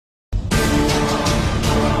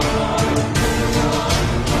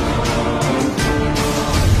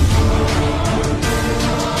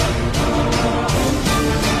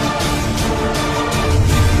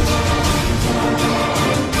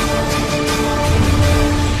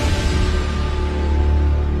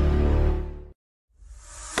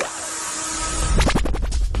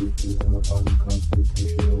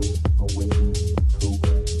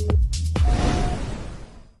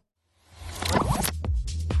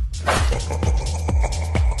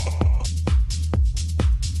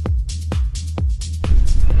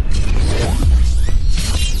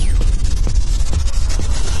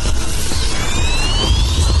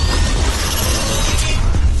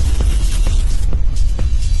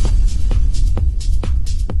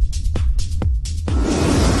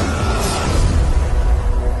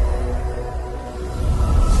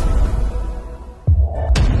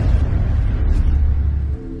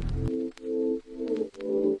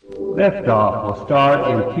Liftoff will start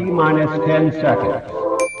in T-minus 10 seconds.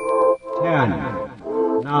 10,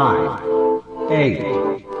 9, 8,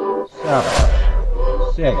 7,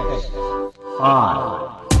 6,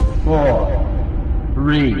 5, 4,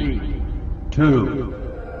 3, 2,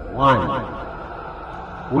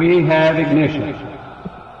 1. We have ignition.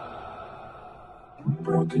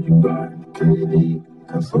 Brought to you by KD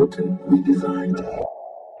Consulting Redesign.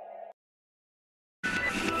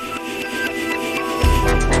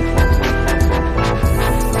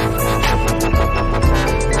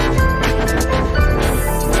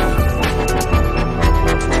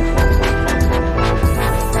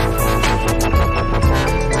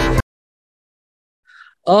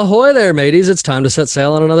 Ahoy there, mateys. It's time to set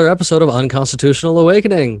sail on another episode of Unconstitutional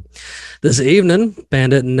Awakening. This evening,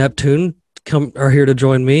 Bandit and Neptune are here to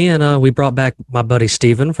join me, and we brought back my buddy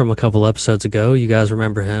Steven from a couple episodes ago. You guys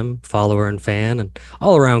remember him, follower and fan, and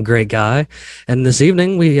all-around great guy. And this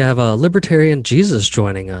evening, we have a Libertarian Jesus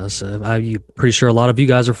joining us. I'm pretty sure a lot of you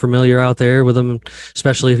guys are familiar out there with him,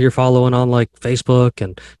 especially if you're following on like Facebook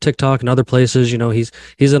and TikTok and other places. You know, he's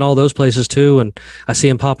in all those places too, and I see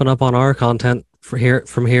him popping up on our content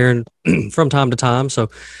from here and from time to time. So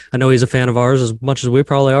I know he's a fan of ours as much as we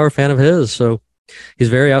probably are a fan of his. So he's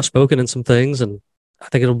very outspoken in some things, and I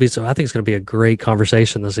think it's going to be a great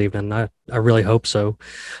conversation this evening. I really hope so.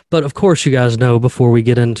 But of course, you guys know, before we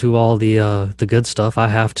get into all the good stuff, I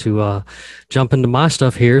have to jump into my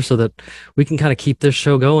stuff here so that we can kind of keep this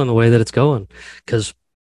show going the way that it's going. Because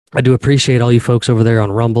I do appreciate all you folks over there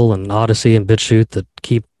on Rumble and Odyssey and BitChute that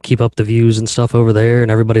keep up the views and stuff over there,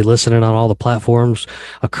 and everybody listening on all the platforms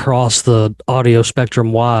across the audio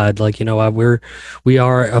spectrum wide. Like, you know, we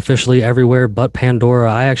are officially everywhere but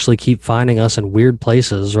Pandora. I actually keep finding us in weird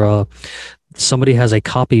places. Somebody has a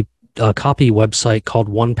copy website called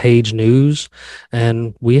One Page News,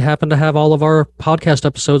 and we happen to have all of our podcast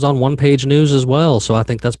episodes on One Page News as well. So I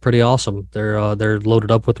think that's pretty awesome. They're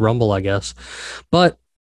loaded up with Rumble, I guess. But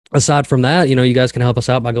aside from that, you know, you guys can help us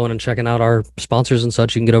out by going and checking out our sponsors and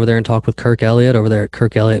such. You can get over there and talk with Kirk Elliott over there at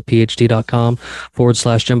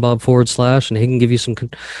kirkelliottphd.com/Jim Bob/, and he can give you some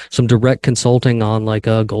direct consulting on like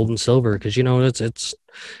gold and silver, because, you know, it's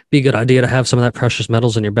be a good idea to have some of that precious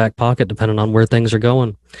metals in your back pocket depending on where things are going.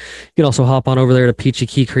 You can also hop on over there to Peachy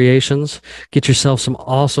Key Creations, get yourself some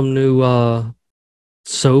awesome new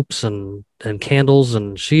soaps and candles,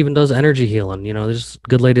 and she even does energy healing. You know, there's a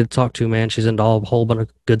good lady to talk to, man. She's into a whole bunch of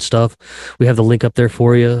good stuff. We have the link up there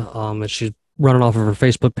for you. And she's running off of her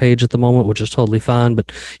Facebook page at the moment, which is totally fine,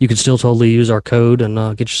 but you can still totally use our code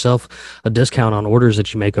and get yourself a discount on orders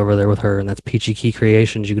that you make over there with her, and that's Peachy Key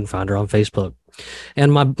Creations. You can find her on Facebook.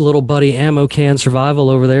 And my little buddy Ammo Can Survival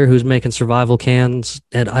over there, who's making survival cans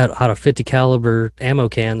out of 50 caliber ammo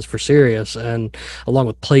cans for serious, and along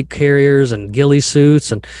with plate carriers and ghillie suits.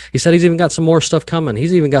 And he said he's even got some more stuff coming.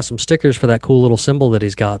 He's even got some stickers for that cool little symbol that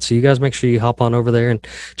he's got. So you guys make sure you hop on over there and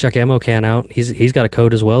check Ammo Can out. He's got a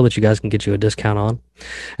code as well that you guys can get you a discount on.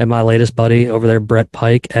 And my latest buddy over there, Brett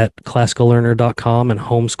Pike at classicallearner.com and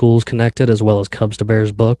Homeschools Connected, as well as Cubs to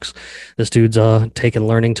Bears books. This dude's taking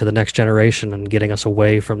learning to the next generation and getting us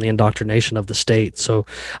away from the indoctrination of the state. So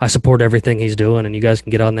I support everything he's doing, and you guys can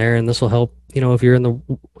get on there, and this will help. You know, if you're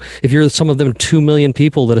some of them 2 million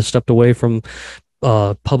people that have stepped away from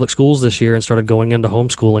public schools this year and started going into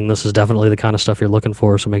homeschooling, this is definitely the kind of stuff you're looking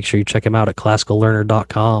for. So make sure you check him out at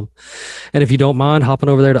classicallearner.com. And if you don't mind hopping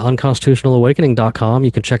over there to unconstitutionalawakening.com,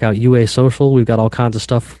 you can check out UA Social. We've got all kinds of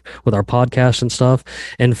stuff with our podcast and stuff.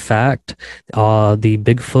 In fact, the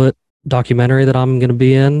Bigfoot documentary that I'm going to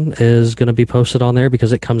be in is going to be posted on there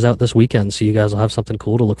because it comes out this weekend. So you guys will have something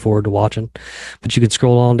cool to look forward to watching. But you can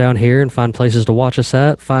scroll on down here and find places to watch us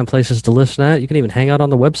at, find places to listen at. You can even hang out on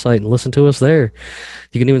the website and listen to us there.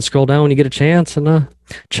 You can even scroll down when you get a chance and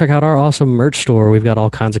check out our awesome merch store. We've got all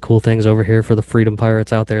kinds of cool things over here for the Freedom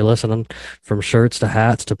Pirates out there listening, from shirts to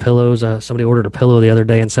hats to pillows. Somebody ordered a pillow the other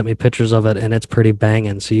day and sent me pictures of it, and it's pretty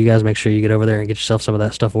banging. So you guys make sure you get over there and get yourself some of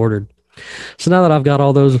that stuff ordered. So now that I've got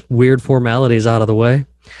all those weird formalities out of the way,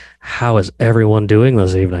 how is everyone doing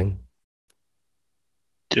this evening?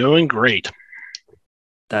 Doing great.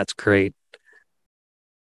 That's great.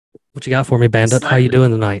 What you got for me, Bandit? How you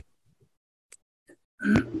doing tonight?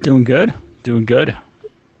 Doing good.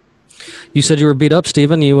 You said you were beat up,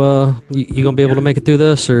 Steven. You gonna be able to make it through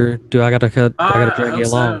this, or do I gotta drag you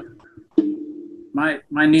along? Might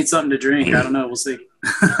need something to drink. I don't know. We'll see.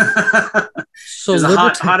 So it's a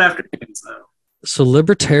hot afternoon. So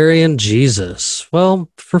Libertarian Jesus. Well,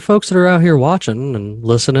 for folks that are out here watching and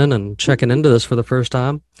listening and checking into this for the first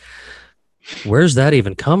time, where's that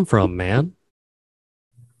even come from, man?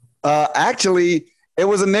 Actually, It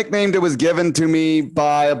was a nickname that was given to me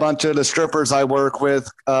by a bunch of the strippers I work with.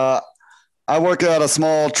 I work at a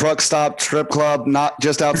small truck stop strip club, not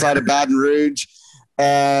just outside of Baton Rouge.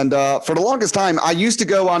 And for the longest time, I used to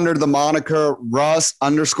go under the moniker Russ_in_bot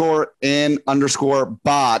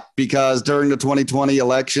because during the 2020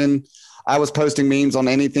 election, I was posting memes on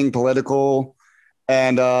anything political.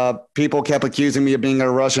 And people kept accusing me of being a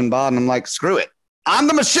Russian bot. And I'm like, screw it. I'm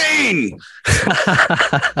the machine.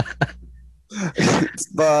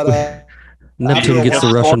 But Neptune gets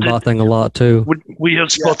the Russian bot thing a lot too. We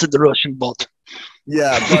have spotted the Russian bot.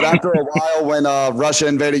 Yeah, but after a while, when Russia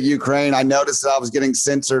invaded Ukraine, I noticed that I was getting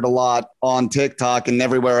censored a lot on TikTok and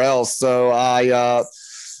everywhere else. So I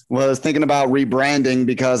was thinking about rebranding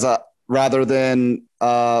because rather than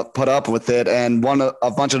put up with it, and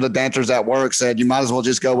a bunch of the dancers at work said, you might as well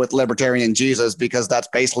just go with Libertarian Jesus because that's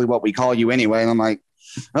basically what we call you anyway. And I'm like,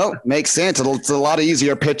 oh, makes sense. It's a lot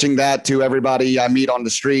easier pitching that to everybody I meet on the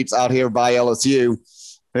streets out here by LSU,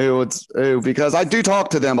 because I do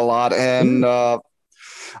talk to them a lot, and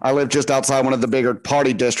I live just outside one of the bigger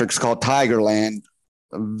party districts called Tigerland.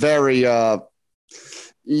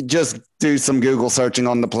 You just do some Google searching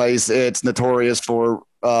on the place. It's notorious for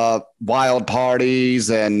wild parties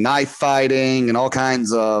and knife fighting and all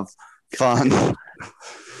kinds of fun.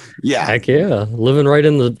 Yeah. Heck yeah. Living right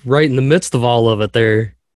in the midst of all of it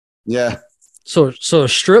there. Yeah. So a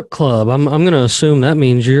strip club, I'm going to assume that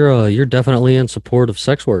means you're definitely in support of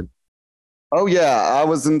sex work. Oh yeah, I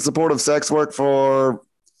was in support of sex work for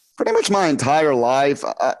pretty much my entire life,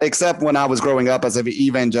 except when I was growing up as an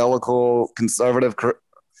evangelical conservative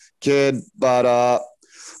kid. But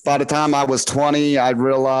by the time I was 20, I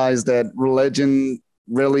realized that religion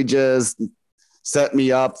really just set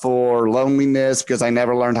me up for loneliness because I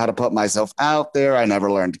never learned how to put myself out there. I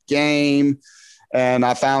never learned to game. And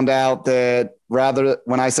I found out that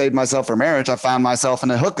when I saved myself for marriage, I found myself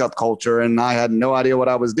in a hookup culture and I had no idea what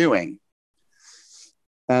I was doing.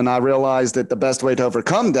 And I realized that the best way to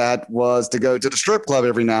overcome that was to go to the strip club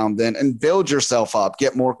every now and then and build yourself up,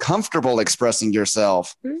 get more comfortable expressing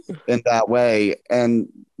yourself in that way. And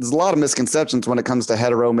there's a lot of misconceptions when it comes to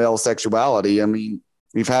hetero male sexuality. I mean,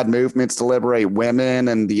 we've had movements to liberate women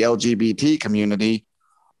and the LGBT community,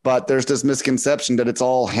 but there's this misconception that it's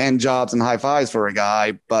all hand jobs and high fives for a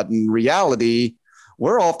guy. But in reality,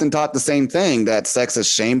 we're often taught the same thing, that sex is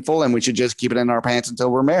shameful and we should just keep it in our pants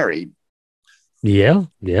until we're married. Yeah,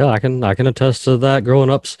 I can attest to that. Growing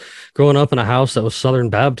up in a house that was Southern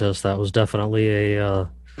Baptist, that was definitely a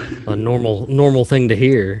normal thing to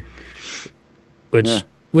hear. Which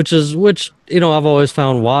I've always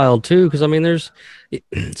found wild too, because I mean,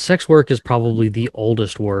 sex work is probably the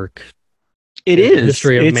oldest work. It is. The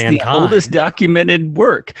history of mankind. The oldest documented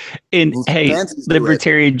work. And hey,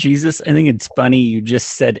 Libertarian Jesus, I think it's funny you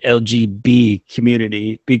just said LGB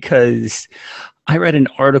community, because I read an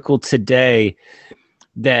article today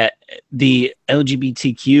that the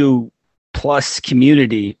LGBTQ plus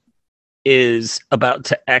community is about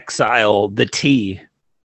to exile the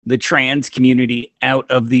trans community out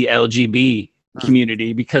of the LGB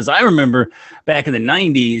community, because I remember back in the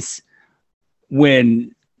 90s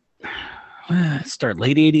when start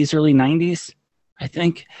late 80s, early 90s, I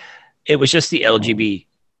think it was just the LGB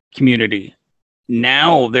community.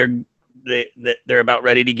 Now they're about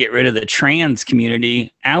ready to get rid of the trans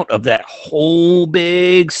community out of that whole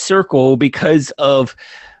big circle because of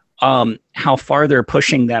how far they're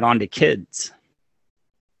pushing that onto kids.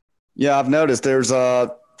 Yeah, I've noticed there's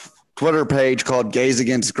a Twitter page called Gays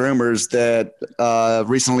Against Groomers that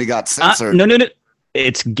recently got censored. No.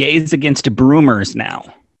 It's Gays Against Broomers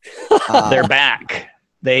now. They're back.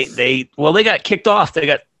 They got kicked off. They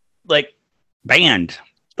got banned,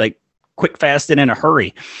 quick, fast, and in a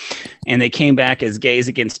hurry. And they came back as Gays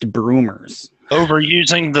Against Broomers.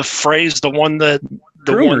 Overusing the phrase, the one that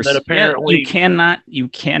apparently you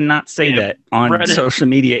cannot say that on Reddit, social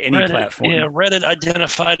media, any platform. Yeah, Reddit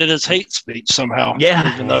identified it as hate speech somehow.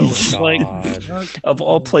 Yeah, even though it's of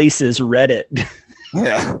all places, Reddit.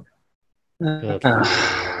 Yeah.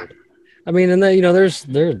 I mean, and that's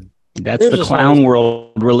the clown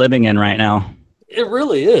world we're living in right now. It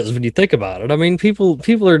really is when you think about it. I mean,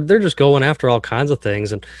 they're just going after all kinds of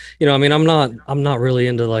things, and I mean, I'm not really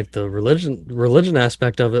into the religion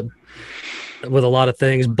aspect of it with a lot of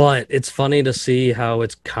things, but it's funny to see how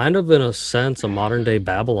it's kind of, in a sense, a modern day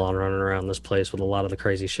Babylon running around this place with a lot of the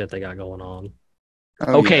crazy shit they got going on.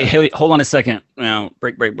 Hey, hold on a second. Now,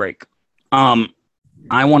 break. I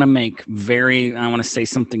want to say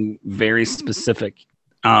something very specific.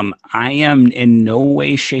 I am in no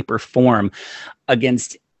way, shape, or form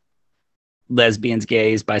against lesbians,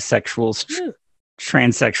 gays, bisexuals,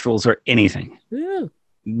 transsexuals, or anything. Yeah.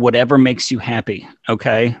 Whatever makes you happy.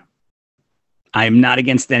 Okay. I'm not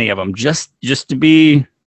against any of them. Just to be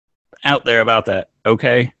out there about that.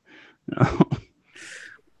 Okay.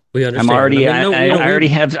 We understand. I'm already. I mean, I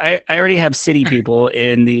already have city people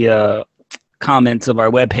in the comments of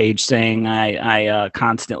our webpage saying I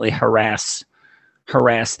constantly harass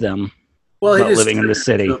them about living in the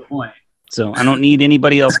city. To a point. So I don't need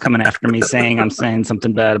anybody else coming after me saying I'm saying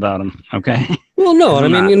something bad about them. Okay. Well, no, I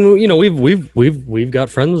mean, we've got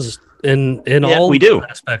friends in all we do.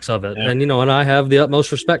 aspects of it, and and I have the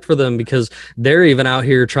utmost respect for them because they're even out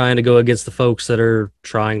here trying to go against the folks that are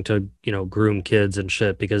trying to groom kids and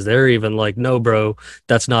shit, because they're even like, no, bro,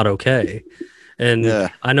 that's not okay. And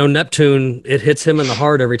I know Neptune, it hits him in the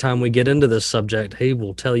heart every time we get into this subject. He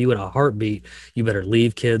will tell you in a heartbeat, you better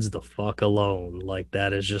leave kids the fuck alone. Like,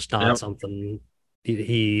 that is just not something he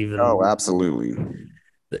even. Oh, absolutely.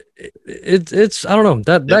 It's I don't know,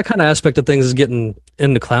 that kind of aspect of things is getting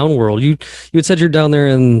in the clown world. You had said you're down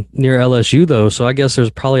there near LSU though, so I guess there's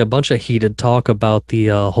probably a bunch of heated talk about the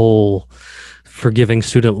whole forgiving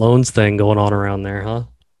student loans thing going on around there, huh?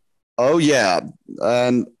 Oh yeah,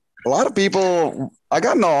 and a lot of people. I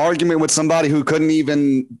got in an argument with somebody who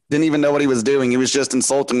didn't even know what he was doing. He was just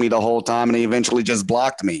insulting me the whole time, and he eventually just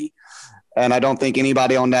blocked me. And I don't think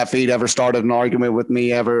anybody on that feed ever started an argument with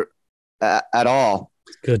me ever at all.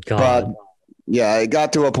 Good God. But yeah, it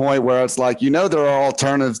got to a point where it's like, there are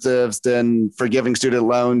alternatives than forgiving student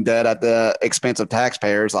loan debt at the expense of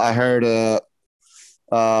taxpayers. I heard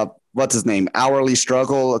what's his name? Hourly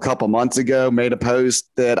Struggle a couple months ago made a post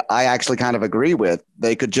that I actually kind of agree with.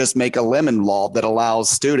 They could just make a lemon law that allows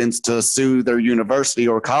students to sue their university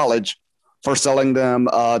or college for selling them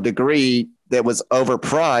a degree that was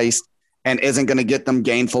overpriced and isn't going to get them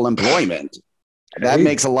gainful employment. That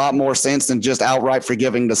makes a lot more sense than just outright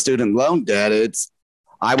forgiving the student loan debt.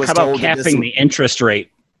 How about capping the interest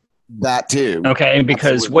rate? That too. Okay,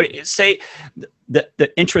 because the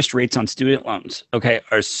interest rates on student loans, okay,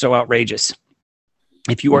 are so outrageous.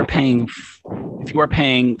 If you are paying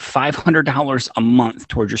 $500 a month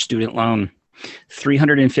towards your student loan,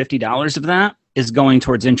 $350 of that is going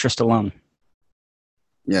towards interest alone.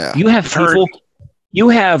 Yeah. You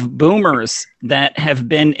have boomers that have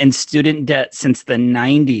been in student debt since the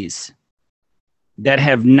 90s that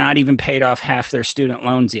have not even paid off half their student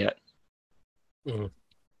loans yet.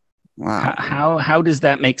 Wow. How does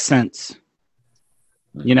that make sense?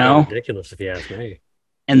 Ridiculous, if you ask me.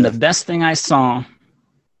 And the best thing I saw,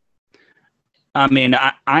 I mean,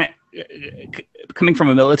 I coming from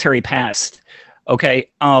a military past, okay,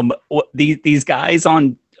 these guys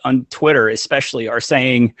on Twitter especially are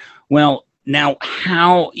saying, well, now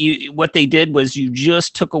what they did was you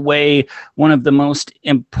just took away one of the most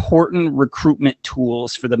important recruitment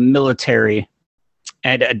tools for the military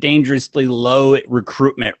at a dangerously low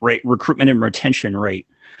recruitment and retention rate.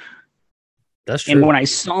 That's true. And when I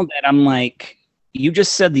saw that, I'm like, you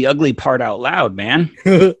just said the ugly part out loud, man.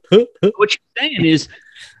 What you're saying is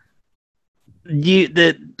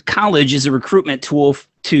the college is a recruitment tool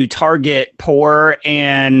to target poor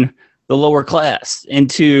and the lower class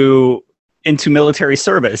into military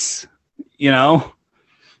service.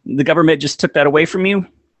 The government just took that away from you,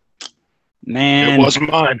 man. It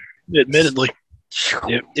wasn't mine, admittedly.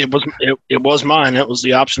 It was mine. It was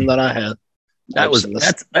the option that I had. That was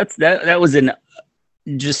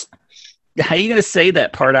just, how are you gonna say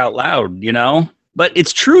that part out loud? But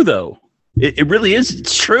it's true though. It really is.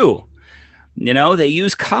 It's true. They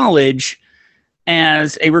use college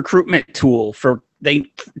as a recruitment tool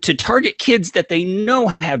to target kids that they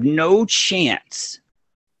know have no chance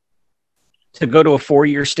to go to a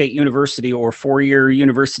 4-year state university or 4-year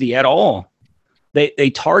university at all. They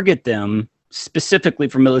target them specifically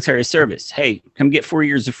for military service. Hey, come get 4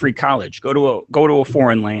 years of free college. Go to a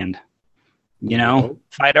foreign land.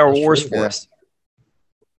 Fight our wars for us.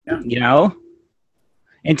 Yeah.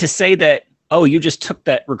 And to say that, oh, you just took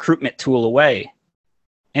that recruitment tool away,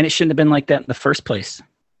 and it shouldn't have been like that in the first place.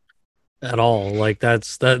 At all. Like,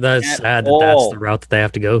 that's sad that that's the route that they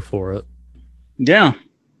have to go for it. Yeah.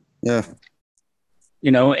 Yeah.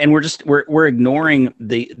 And we're ignoring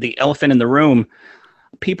the elephant in the room.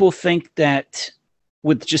 People think that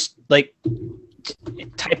with just like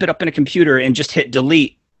type it up in a computer and just hit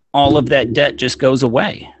delete, all of that debt just goes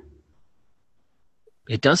away.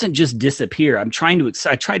 It doesn't just disappear. I try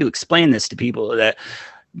to explain this to people, that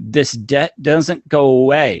this debt doesn't go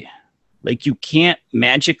away. Like, you can't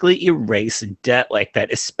magically erase debt like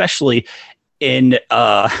that, especially in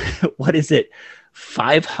what is it,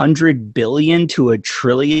 $500 billion to $1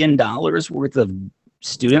 trillion worth of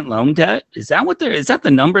student loan debt? Is that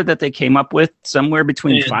the number that they came up with? Somewhere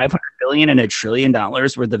between 500 billion and $1 trillion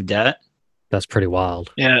worth of debt? That's pretty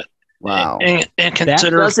wild. Yeah. Wow. And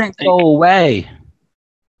consider that doesn't go away.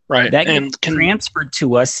 Right. That gets transferred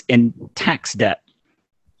to us in tax debt.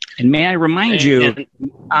 And may I remind you,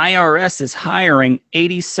 IRS is hiring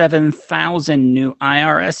 87,000 new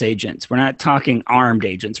IRS agents. We're not talking armed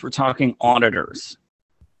agents. We're talking auditors.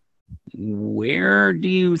 Where do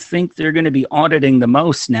you think they're going to be auditing the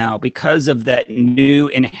most now because of that new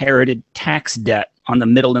inherited tax debt on the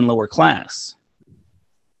middle and lower class?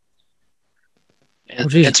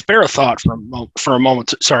 And spare a thought for a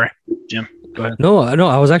moment. Sorry, Jim. Go ahead. No,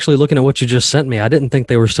 I was actually looking at what you just sent me. I didn't think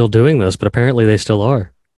they were still doing this, but apparently they still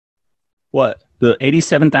are. What? The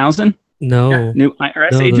 87,000? No. New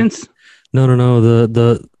IRS agents? No.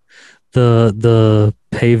 The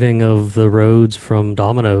paving of the roads from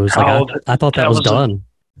Domino's. Like I thought that was done.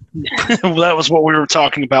 Well, that was what we were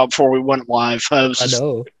talking about before we went live. I was just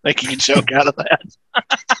making a joke out of that.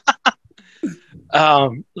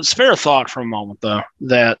 Spare a thought for a moment, though,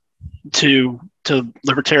 that to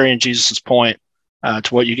Libertarian Jesus' point,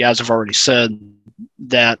 to what you guys have already said,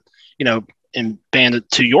 that, and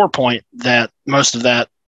Bandit, to your point, that most of that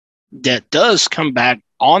debt does come back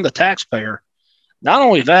on the taxpayer. Not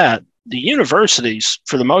only that, the universities,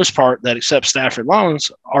 for the most part, that accept Stafford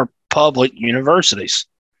loans are public universities.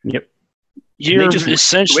 Yep. You're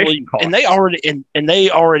essentially, and they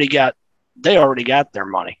already got their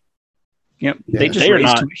money. Yep. They just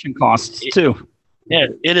raise tuition costs too. Yeah,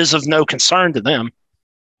 it is of no concern to them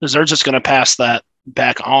because they're just going to pass that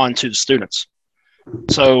back on to the students.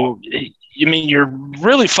 So, you're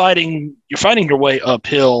really fighting your way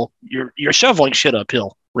uphill. You're shoveling shit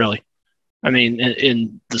uphill, really.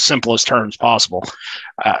 In the simplest terms possible.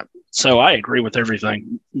 So I agree with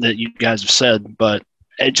everything that you guys have said, but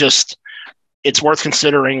it's worth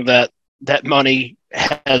considering that money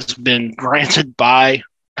has been granted by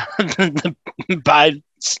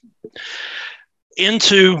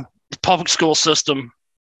into the public school system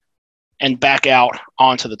and back out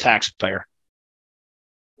onto the taxpayer.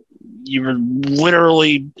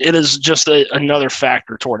 It is just another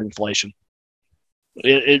factor toward inflation.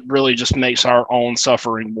 It really just makes our own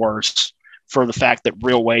suffering worse for the fact that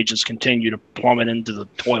real wages continue to plummet into the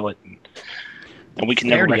toilet, and we can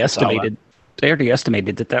never reconcile that. They already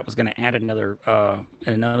estimated that was going to add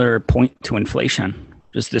another point to inflation.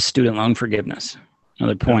 Just this student loan forgiveness,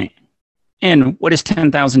 another point. And what does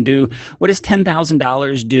 $10,000 do? What does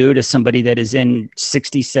 $10,000 do to somebody that is in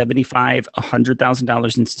 $60,000, $75,000,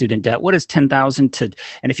 $100,000 in student debt? What does $10,000 to?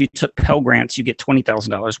 And if you took Pell Grants, you get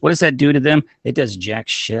 $20,000. What does that do to them? It does jack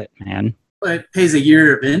shit, man. Well, it pays a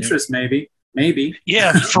year of interest, maybe.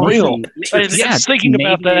 Yeah, for real. I was thinking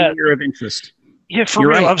about that. A year of interest. Yeah, for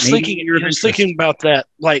real. Right. I was thinking about that.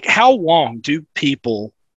 Like, how long do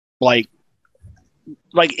people like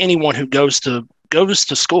anyone who goes to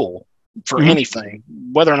school for anything,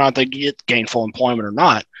 whether or not they get gainful employment or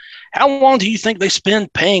not, how long do you think they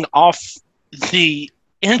spend paying off the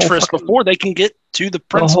interest before they can get to the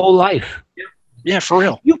principal? The whole life. Yeah, for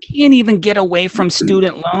real. You can't even get away from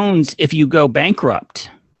student loans if you go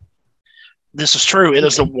bankrupt. This is true. It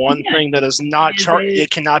is the one thing that is not charged. It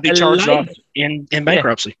cannot be charged off in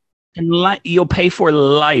bankruptcy. And you'll pay for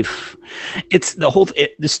life. It's the whole.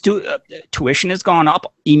 Tuition has gone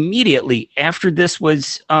up immediately after this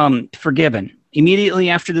was forgiven. Immediately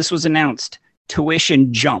after this was announced,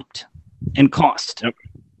 tuition jumped in cost. Yep.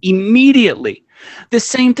 Immediately, the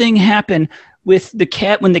same thing happened with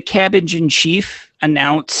when the Cabbage in Chief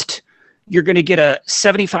announced you're going to get a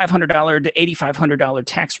 $7,500 to $8,500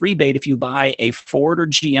 tax rebate if you buy a Ford or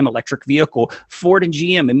GM electric vehicle. Ford and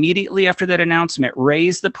GM, immediately after that announcement,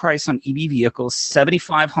 raised the price on EV vehicles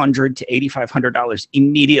 $7,500 to $8,500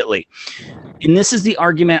 immediately. And this is the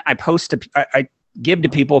argument I give to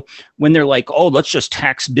people when they're like, oh, let's just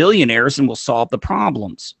tax billionaires and we'll solve the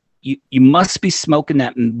problems. You must be smoking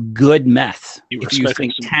that good meth. If you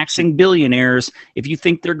think taxing billionaires, if you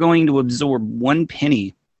think they're going to absorb one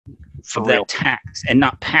penny of that tax and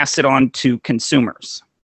not pass it on to consumers.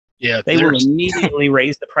 Yeah, they will immediately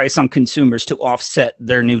raise the price on consumers to offset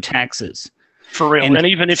their new taxes. For real. And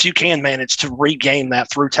even if you can manage to regain that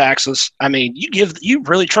through taxes, you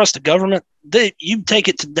really trust the government. You take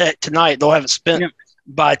it tonight, they'll have it spent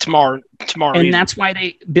by tomorrow. And evening. That's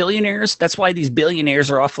why that's why these billionaires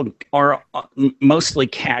are mostly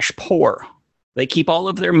cash poor. They keep all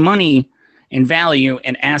of their money in value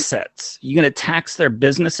and assets. You're going to tax their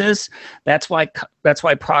businesses. That's why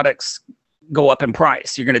products go up in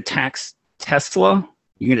price. You're going to tax Tesla.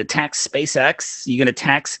 You're going to tax SpaceX. You're going to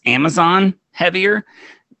tax Amazon heavier.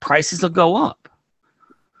 Prices will go up.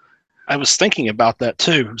 I was thinking about that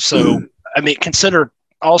too. So, I mean, consider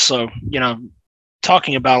also,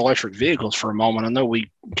 talking about electric vehicles for a moment. I know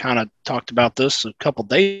we kind of talked about this a couple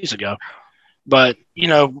days ago, but,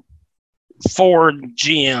 Ford,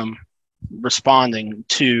 GM responding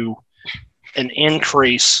to an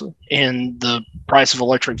increase in the price of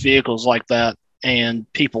electric vehicles like that, and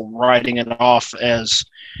people writing it off as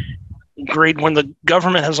greed when the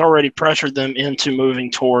government has already pressured them into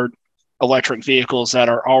moving toward electric vehicles that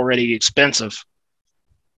are already expensive,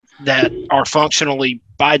 that are functionally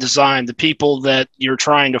by design. The people that you're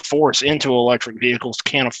trying to force into electric vehicles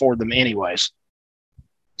can't afford them anyways.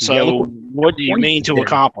 So what do you mean to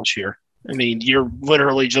accomplish here? I mean, you're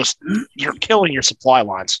literally you're killing your supply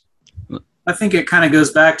lines. I think it kind of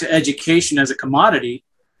goes back to education as a commodity,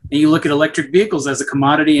 and you look at electric vehicles as a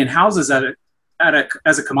commodity and houses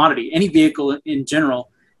as a commodity. Any vehicle in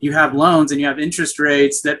general, you have loans and you have interest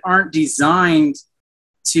rates that aren't designed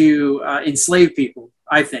to enslave people,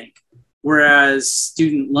 I think. Whereas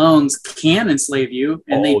student loans can enslave you,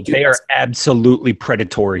 and they are absolutely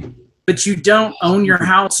predatory. But you don't own your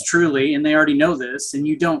house truly, and they already know this, and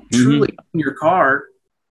you don't truly own your car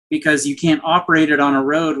because you can't operate it on a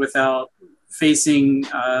road without facing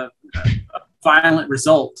a violent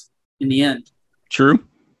result in the end. True.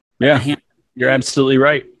 Yeah, you're absolutely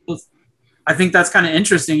right. I think that's kind of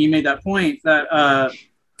interesting. You made that point that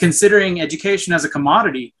considering education as a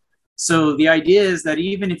commodity. So the idea is that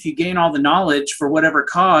even if you gain all the knowledge for whatever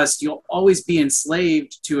cost, you'll always be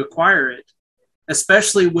enslaved to acquire it,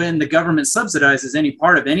 especially when the government subsidizes any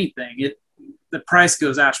part of anything. The price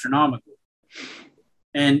goes astronomical,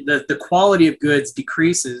 and the quality of goods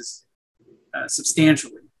decreases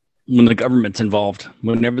substantially. When the government's involved,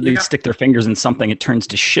 whenever they stick their fingers in something, it turns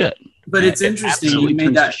to shit. But it's interesting.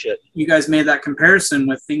 You guys made that comparison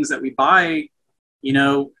with things that we buy.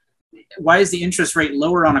 Why is the interest rate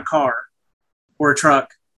lower on a car or a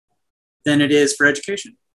truck than it is for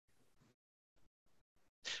education?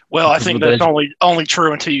 Well, I think that's only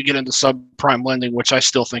true until you get into subprime lending, which I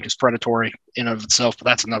still think is predatory in and of itself, but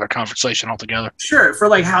that's another conversation altogether. Sure, for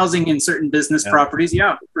like housing in certain business properties,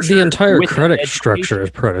 for sure. The entire credit structure is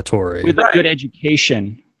predatory. With a good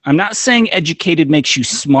education. I'm not saying educated makes you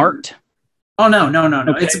smart. Oh, no.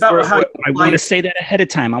 Okay. It's about how I want to say that ahead of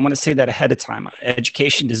time.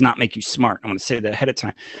 Education does not make you smart. I want to say that ahead of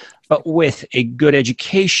time. But with a good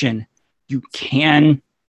education, you can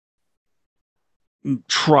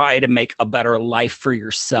try to make a better life for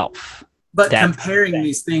yourself. But comparing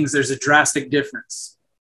these things, there's a drastic difference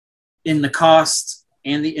in the cost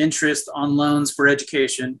and the interest on loans for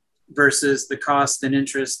education versus the cost and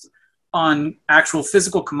interest on actual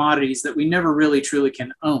physical commodities that we never really truly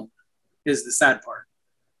can own, is the sad part.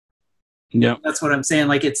 Yeah. That's what I'm saying.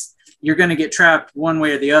 Like you're going to get trapped one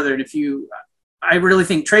way or the other. And I really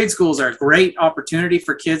think trade schools are a great opportunity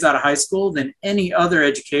for kids out of high school than any other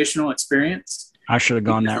educational experience. I should have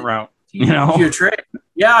gone that route. Your trade.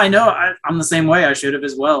 Yeah, I know. I'm the same way. I should have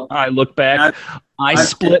as well. I look back. I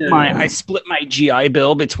split my GI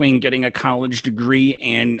Bill between getting a college degree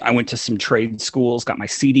and I went to some trade schools, got my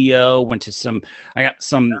CDO, I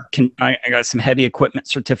got some heavy equipment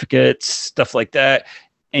certificates, stuff like that.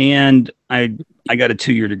 And I got a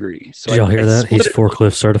 2-year degree. So did y'all hear that? He's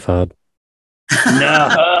forklift certified. No,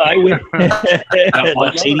 I will.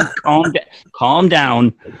 Calm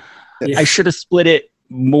down. Yeah. I should have split it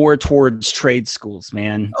more towards trade schools,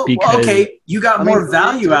 man. Okay. You got more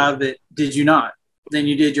value out of it, did you not, than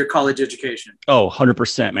you did your college education? Oh,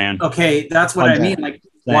 100%, man. Okay, that's what 100%. I mean. Like,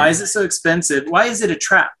 why is it so expensive? Why is it a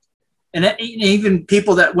trap? And even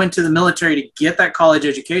people that went to the military to get that college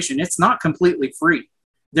education, it's not completely free.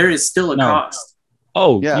 There is still a cost.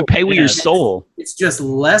 Oh, yeah. You pay with your soul. It's just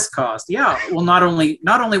less cost. Yeah. Well, not only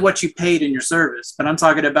what you paid in your service, but I'm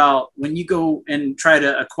talking about when you go and try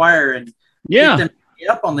to acquire and get them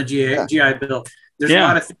up on the GI Bill. There's a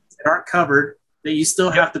lot of things that aren't covered that you still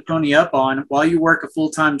have to pony up on while you work a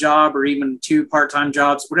full-time job or even 2 part-time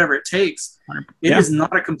jobs, whatever it takes. It is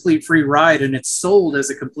not a complete free ride, and it's sold as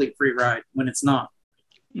a complete free ride when it's not.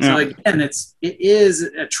 So again, it is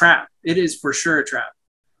a trap. It is for sure a trap.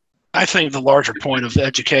 I think the larger point of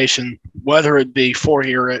education, whether it be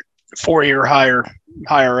four-year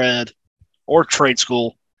higher ed or trade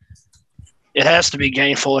school, it has to be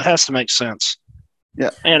gainful. It has to make sense.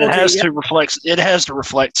 Yeah. And it has to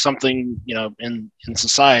reflect something, in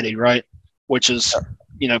society, right? Which is,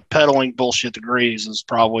 peddling bullshit degrees is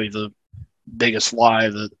probably the biggest lie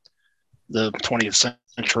that the 20th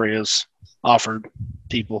century has offered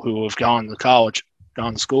people who have gone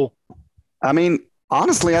to school. I mean,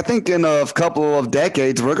 honestly, I think in a couple of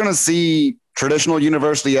decades, we're going to see traditional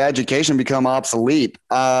university education become obsolete.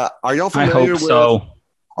 Are y'all I familiar hope so.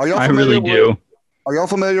 Are y'all I familiar really do. Are y'all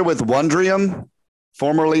familiar with Wondrium,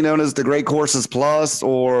 formerly known as the Great Courses Plus,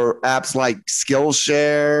 or apps like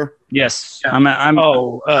Skillshare? Yes, Yeah. I I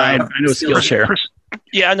know Skillshare.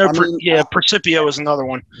 Yeah, I know. I mean, Percipio is another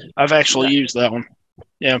one. I've actually used that one.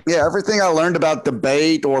 Yeah. Yeah, everything I learned about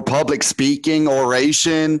debate or public speaking,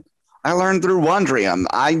 oration, I learned through Wondrium.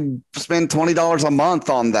 I spend $20 a month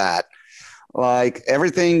on that. Like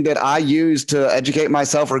everything that I use to educate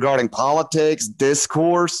myself regarding politics,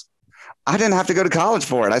 discourse, I didn't have to go to college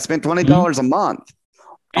for it. I spent $20 a month.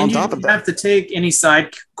 And On you top of didn't that, have to take any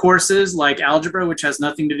side courses like algebra, which has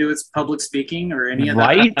nothing to do with public speaking or any of that.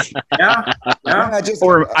 Right? Yeah. I just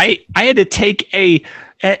Or I had to take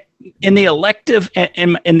in the elective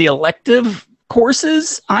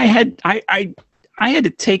courses. I had to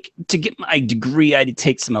take to get my degree. I had to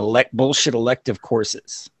take some bullshit elective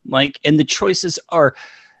courses. Like, and the choices are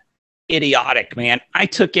idiotic, man. I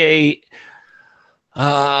took a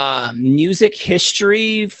music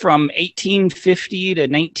history from 1850 to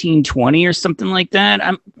 1920 or something like that.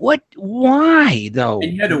 Why though?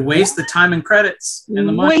 And you had to waste the time and credits and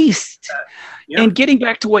the money. Waste. Yeah. And getting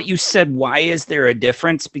back to what you said, why is there a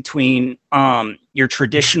difference between your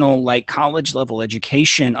traditional like college level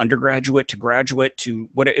education, undergraduate to graduate to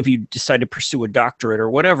what if you decide to pursue a doctorate or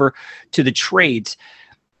whatever, to the trades?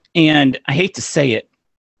 And I hate to say it,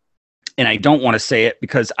 and I don't want to say it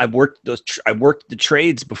because I worked the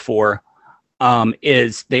trades before,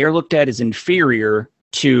 is they are looked at as inferior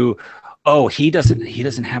to, oh, he doesn't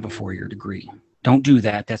have a 4-year degree. Don't do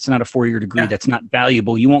that. That's not a 4-year degree. Yeah. That's not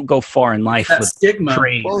valuable. You won't go far in life That with stigma.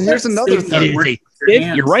 trade. well, here's another thing.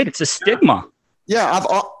 You're right. It's a stigma. Yeah,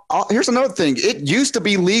 here's another thing. It used to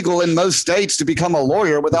be legal in most states to become a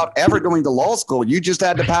lawyer without ever going to law school. You just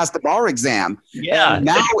had to pass the bar exam. Yeah. And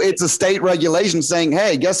now it's a state regulation saying,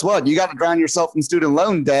 hey, guess what? You got to drown yourself in student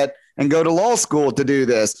loan debt and go to law school to do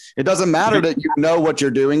this. It doesn't matter that you know what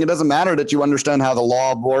you're doing. It doesn't matter that you understand how the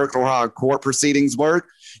law works or how court proceedings work.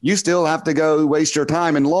 You still have to go waste your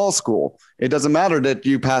time in law school. It doesn't matter that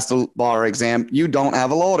you passed the bar exam. You don't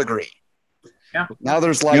have a law degree. Yeah. Now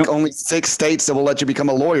there's like only 6 states that will let you become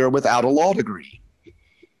a lawyer without a law degree.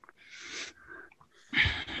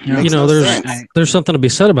 There's something to be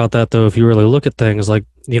said about that, though. If you really look at things like,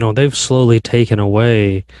 they've slowly taken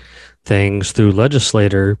away things through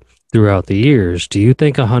legislator throughout the years. Do you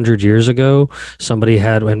think 100 years ago somebody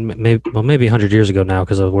had, and maybe 100 years ago now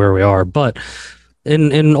because of where we are, but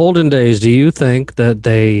in olden days, do you think that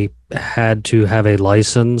they had to have a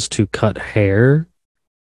license to cut hair?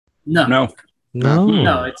 No.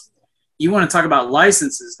 It's, you want to talk about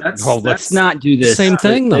licenses? Let's not do this. Same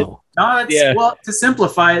thing, though. Well, to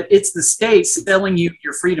simplify it, it's the state selling you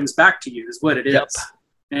your freedoms back to you is what it is. Yep.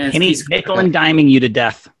 And he's nickel and diming you to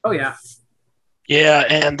death. Oh yeah. Yeah,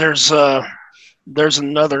 and there's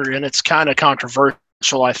another, and it's kind of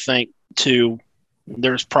controversial, I think, too.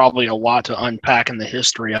 There's probably a lot to unpack in the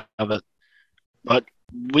history of it, but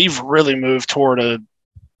we've really moved toward a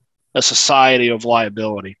society of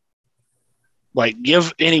liability. Like,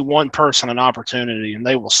 give any one person an opportunity and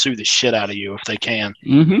they will sue the shit out of you if they can.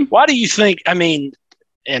 Mm-hmm. Why do you think,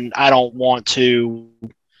 and I don't want to,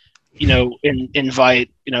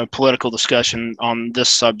 invite, political discussion on this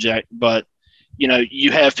subject, but,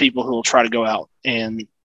 you have people who will try to go out and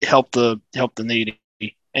help the needy.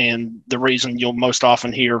 And the reason you'll most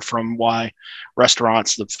often hear from why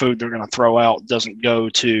restaurants, the food they're going to throw out doesn't go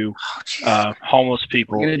to homeless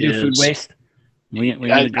people. We're going to do food waste. I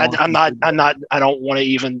don't want to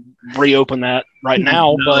even reopen that right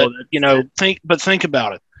now, but think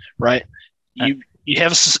about it, right? You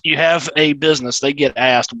have a business. They get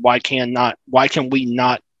asked, why can we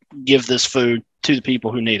not give this food to the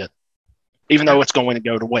people who need it, even though it's going to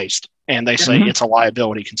go to waste? And they say it's a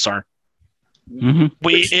liability concern. Mm-hmm.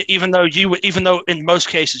 Even though in most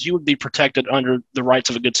cases you would be protected under the rights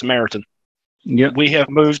of a good Samaritan. Yep. We have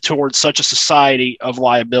moved towards such a society of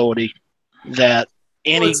liability that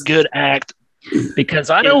any good act. Because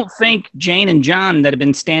I don't think Jane and John that have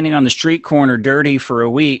been standing on the street corner dirty for a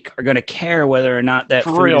week are going to care whether or not that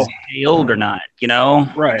food is hailed or not.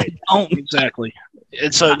 Right? Exactly.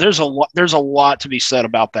 And so there's a lot to be said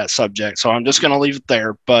about that subject. So I'm just going to leave it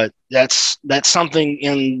there. But that's something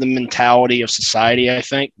in the mentality of society, I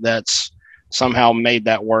think, that's somehow made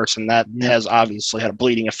that worse, and that has obviously had a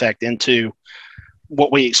bleeding effect into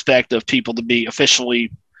what we expect of people to be officially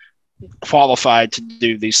qualified to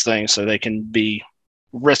do these things, so they can be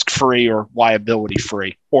risk-free or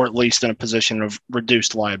liability-free, or at least in a position of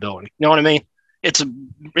reduced liability. You know what I mean? It's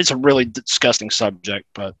a really disgusting subject,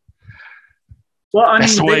 but. Well, I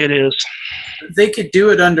That's mean, the way it is. They could do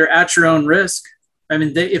it under at your own risk. I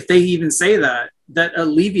mean, if they even say that, that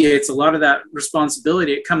alleviates a lot of that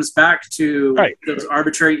responsibility. It comes back to those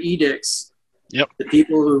arbitrary edicts. Yep. The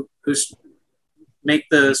people who make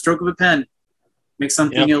the stroke of a pen, make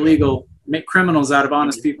something illegal, make criminals out of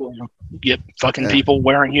honest people. Get fucking people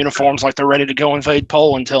wearing uniforms like they're ready to go invade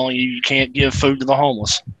Poland, telling you can't give food to the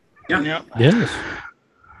homeless. Yeah. Yes.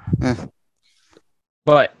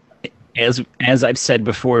 But as I've said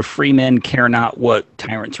before, free men care not what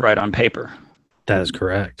tyrants write on paper. That is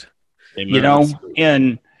correct. Amen. You know,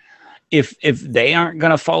 and if they aren't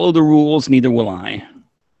going to follow the rules, neither will I.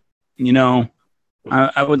 You know,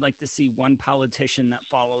 I would like to see one politician that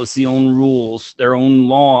follows their own rules, their own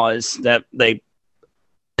laws that they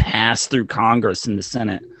pass through Congress and the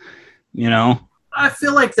Senate. You know, I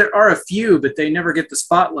feel like there are a few, but they never get the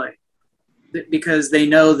spotlight because they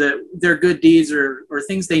know that their good deeds or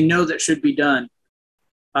things they know that should be done.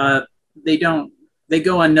 They go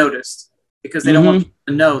unnoticed because they don't want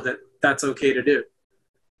to know that that's okay to do.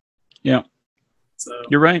 Yeah. So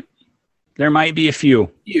you're right. There might be a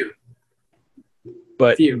few.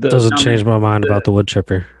 But doesn't change my mind about the wood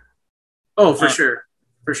chipper. Oh, for sure.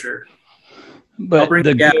 For sure. But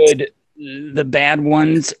the bad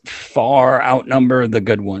ones far outnumber the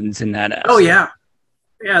good ones in that aspect. Oh, yeah.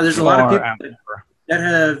 Yeah, there's a lot of people that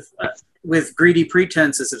have, with greedy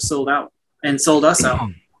pretenses, have sold out and sold us out.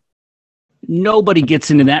 Nobody gets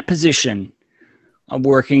into that position of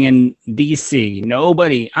working in D.C.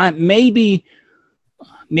 Nobody. Maybe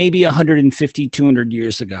 150, 200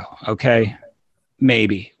 years ago, okay?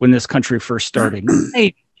 Maybe, when this country first started.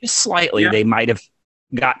 Maybe, just slightly, they might have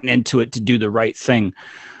gotten into it to do the right thing.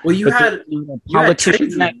 Well, you had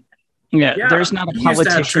politicians that... there's not a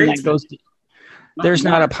politician that goes to... There's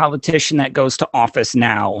not a politician that goes to office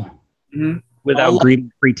now without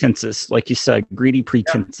greedy pretenses, like you said, greedy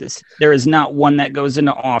pretenses. Yeah. There is not one that goes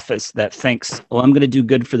into office that thinks, well, I'm going to do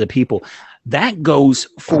good for the people. That goes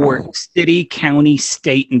for city, county,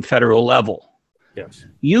 state, and federal level. Yes.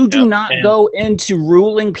 You do not go into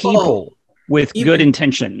ruling people with good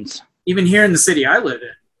intentions. Even here in the city I live in,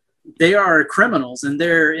 they are criminals, and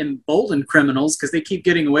they're emboldened criminals because they keep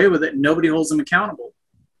getting away with it and nobody holds them accountable.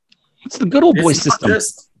 It's the good old boy system.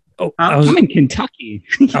 I'm in Kentucky.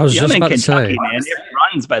 I was just about to say, man, it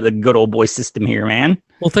runs by the good old boy system here, man.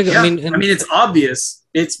 Well, I mean, it's obvious.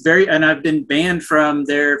 It's and I've been banned from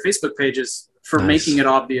their Facebook pages for making it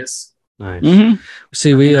obvious. Nice. Mm-hmm.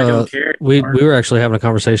 See, we were actually having a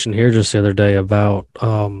conversation here just the other day about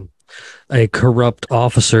a corrupt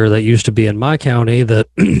officer that used to be in my county that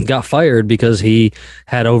got fired because he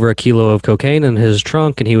had over a kilo of cocaine in his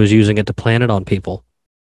trunk and he was using it to plant it on people.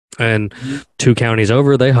 And 2 counties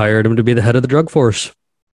over, they hired him to be the head of the drug force.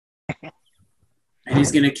 And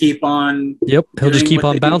he's going to keep on. Yep, he'll just keep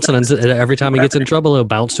on bouncing, and every time he gets in trouble, he'll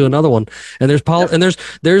bounce to another one. And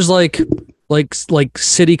there's like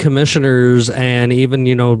city commissioners and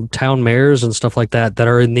even town mayors and stuff like that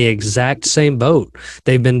are in the exact same boat.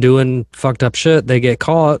 They've been doing fucked up shit. They get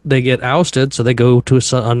caught, they get ousted, so they go to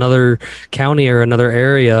another county or another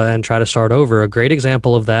area and try to start over. A great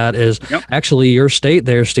example of that is actually your state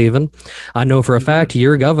there, Stephen. I know for a fact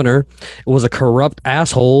your governor was a corrupt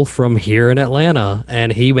asshole from here in Atlanta,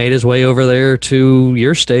 and he made his way over there to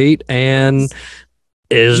your state and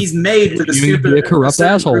he's made with a corrupt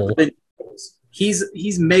asshole.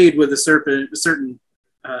 He's made with a certain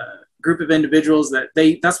group of individuals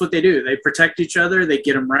that's what they do. They protect each other. They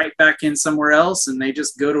get them right back in somewhere else, and they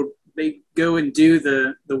just go and do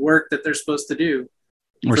the work that they're supposed to do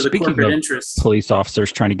for the corporate interests. Police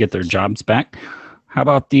officers trying to get their jobs back. How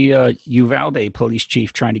about the Uvalde police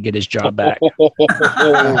chief trying to get his job back?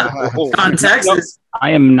 On Texas.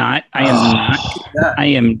 I am not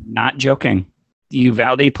joking. The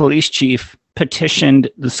Uvalde police chief petitioned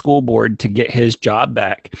the school board to get his job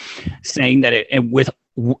back, saying that it was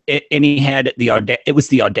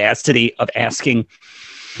the audacity of asking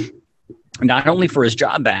not only for his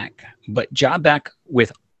job back, but job back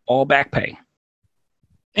with all back pay.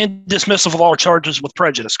 And dismissal of all charges with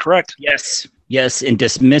prejudice, correct? Yes, and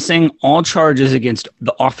dismissing all charges against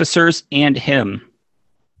the officers and him.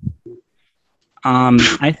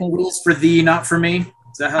 I think rules for thee, not for me.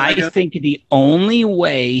 Is that how I think the only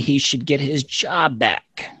way he should get his job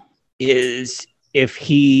back is if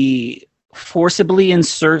he forcibly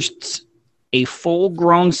inserts a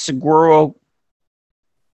full-grown saguaro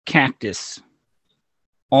cactus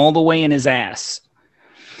all the way in his ass,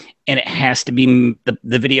 and it has to be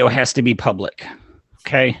the video has to be public.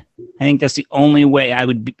 Okay, I think that's the only way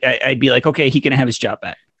I'd be like, okay, he can have his job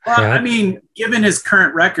back. Well, I mean, given his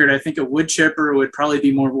current record, I think a wood chipper would probably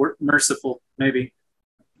be more merciful, maybe.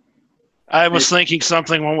 I was thinking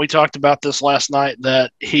something when we talked about this last night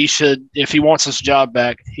that he should, if he wants his job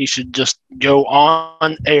back, he should just go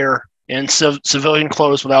on air in civilian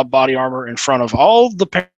clothes without body armor in front of all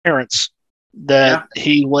the parents that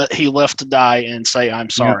he left to die and say, "I'm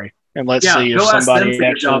sorry." And let's see if somebody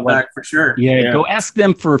actually job back for sure. Yeah, go ask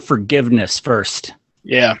them for forgiveness first.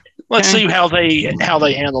 Yeah. Let's see how they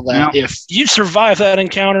handle that. If you survive that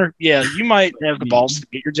encounter, you might have the balls to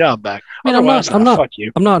get your job back. I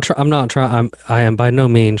mean, I am by no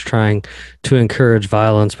means trying to encourage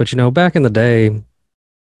violence, but back in the day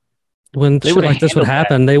when shit like this would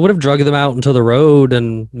happen, they would have dragged them out into the road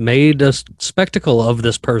and made a spectacle of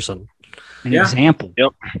this person. An example.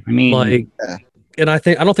 Yep. I mean, and I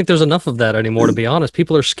don't think there's enough of that anymore, to be honest.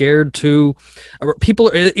 People are scared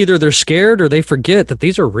either they're scared or they forget that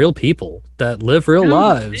these are real people that live real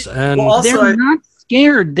lives. And they're not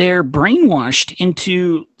scared. They're brainwashed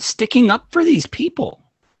into sticking up for these people.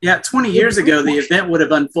 Yeah, 20 years ago, the event would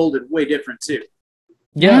have unfolded way different too.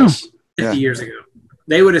 Yes. 50 years ago.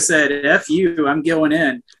 They would have said, F you, I'm going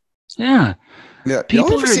in. Yeah. Yeah,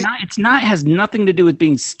 people has nothing to do with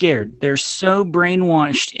being scared. They're so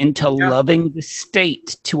brainwashed into loving the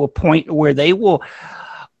state to a point where they will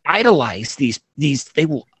idolize these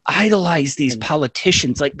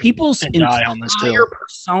politicians. Like people's entire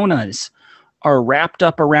personas are wrapped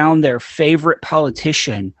up around their favorite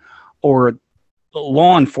politician or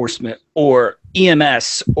law enforcement or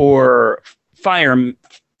EMS or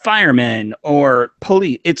firemen or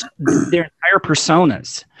police. It's their entire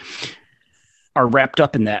personas are wrapped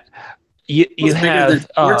up in that. You have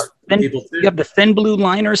the thin blue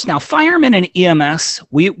liners. Now, firemen and EMS,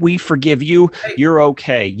 we forgive you. You're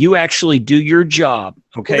okay. You actually do your job.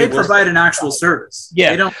 Okay, they provide an actual service.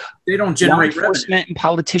 Yeah, they don't generate enforcement revenue. And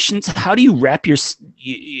politicians. How do you wrap your?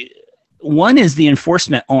 One is the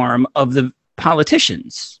enforcement arm of the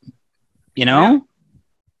politicians. In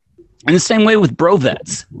the same way with bro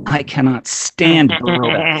vets. I cannot stand bro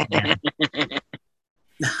vets.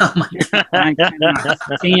 Oh my God. I cannot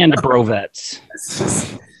stand bro vets.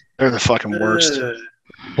 They're the fucking worst.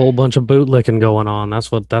 Whole bunch of bootlicking going on. That's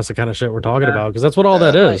the kind of shit we're talking about, because that's what all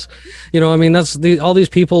that is. I mean, that's all these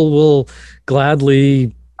people will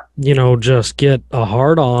gladly, just get a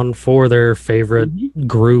hard on for their favorite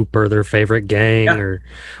group or their favorite gang or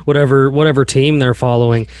whatever team they're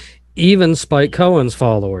following. Even Spike Cohen's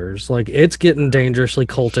followers, like, it's getting dangerously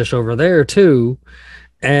cultish over there too.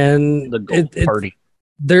 And the gold party.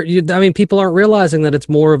 People aren't realizing that it's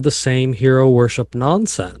more of the same hero worship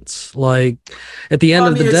nonsense. Like, at the end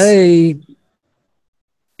of the day,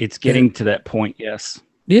 it's getting to that point. Yes.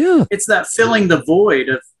 Yeah. It's that filling the void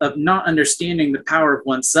of not understanding the power of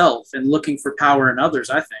oneself and looking for power in others,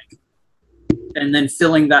 I think. And then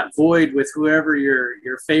filling that void with whoever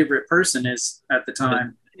your favorite person is at the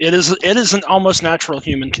time. It is an almost natural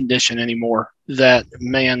human condition anymore that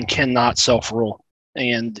man cannot self-rule.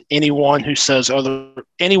 And anyone who says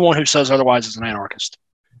otherwise is an anarchist.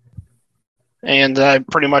 And I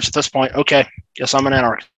pretty much at this point, okay, guess I'm an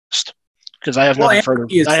anarchist because I have nothing further.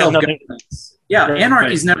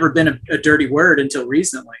 Anarchy's never been a dirty word until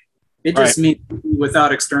recently. It just means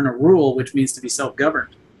without external rule, which means to be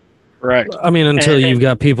self-governed. Right. I mean, until you've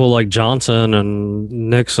got people like Johnson and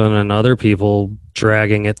Nixon and other people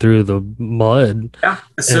dragging it through the mud,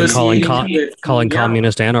 and calling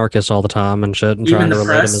communist anarchists all the time and shit, and even trying to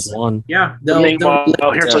relate press, them as one. Yeah.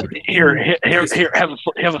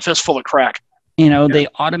 Have a fistful of crack. They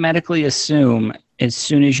automatically assume as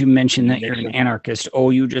soon as you mention that you're an anarchist,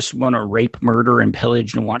 you just want to rape, murder, and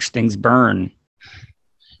pillage and watch things burn.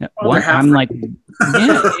 What? I'm like,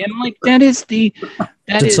 that is the.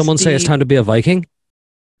 Did someone say it's time to be a Viking?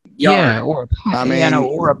 Yeah, or a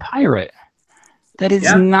pirate. That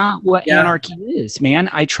is not what anarchy is, man.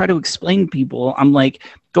 I try to explain to people. I'm like,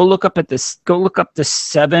 go look up the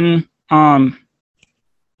 7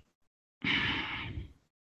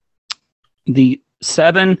 the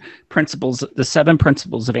 7 principles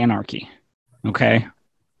of anarchy. Okay.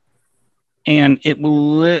 And it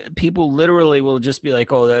will people literally will just be like,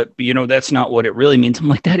 that's not what it really means. I'm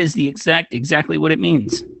like, that is exactly what it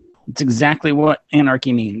means. It's exactly what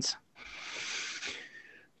anarchy means.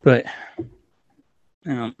 But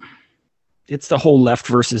it's the whole left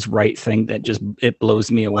versus right thing that it blows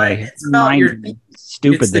me away. It's about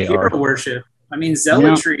stupid it's the they hero are. worship. I mean,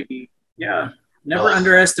 zealotry. Never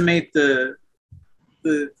underestimate the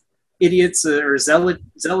idiots or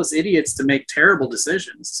zealous idiots to make terrible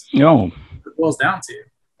decisions. No. It boils down to.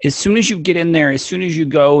 as soon as you get in there, as soon as you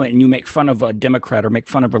go and you make fun of a Democrat or make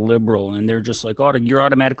fun of a liberal, and they're just like, oh, you're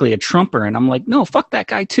automatically a Trumper. And I'm like, no, fuck that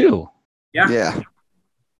guy too. Yeah.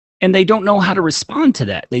 And they don't know how to respond to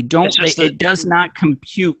that. They don't, it does not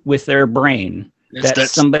compute with their brain that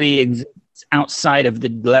somebody exists outside of the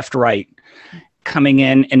left, right, coming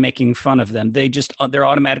in and making fun of them. They're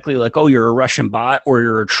automatically like, oh, you're a Russian bot or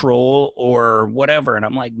you're a troll or whatever. And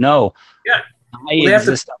I'm like, no, I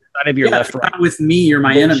exist outside of your left, right. With me, you're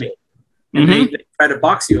my enemy. And they try to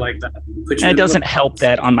box you like that. And it doesn't help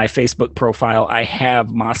that on my Facebook profile, I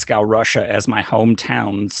have Moscow, Russia as my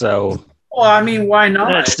hometown. So, well, I mean, why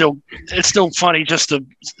not? It's still funny just to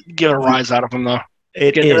get a rise out of them, though.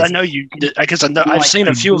 It is. I know you. I guess I've seen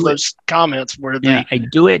a few of those comments where I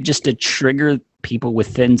do it just to trigger people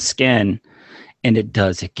with thin skin, and it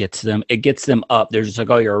does. It gets them up. They're just like,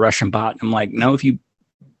 "Oh, you're a Russian bot." I'm like, no. If you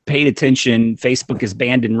paid attention, Facebook is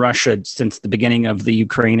banned in Russia since the beginning of the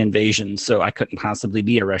Ukraine invasion, so I couldn't possibly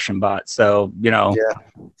be a Russian bot. So Yeah.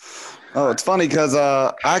 Oh, it's funny because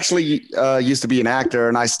I actually used to be an actor,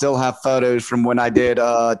 and I still have photos from when I did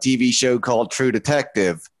a TV show called True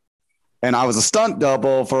Detective. And I was a stunt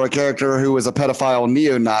double for a character who was a pedophile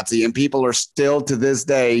neo-Nazi, and people are still to this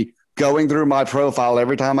day going through my profile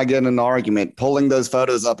every time I get in an argument, pulling those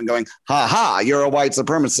photos up and going, ha ha, you're a white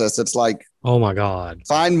supremacist. It's like, oh my God.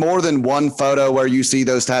 Find more than one photo where you see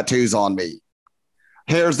those tattoos on me.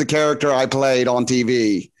 Here's the character I played on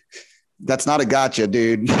TV. That's not a gotcha,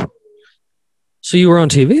 dude. So you were on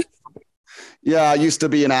TV? Yeah, I used to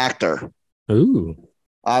be an actor. Ooh.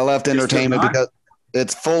 I left entertainment because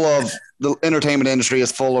it's full of, the entertainment industry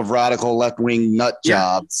is full of radical left-wing nut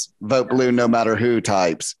jobs. Vote blue no matter who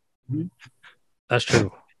types. That's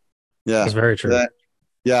true. Yeah. That's very true.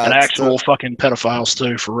 Yeah. And actual fucking pedophiles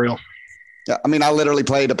too, for real. Yeah. I mean, I literally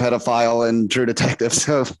played a pedophile in True Detective,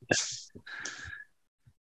 so.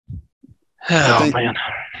 Man.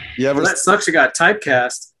 That sucks. You got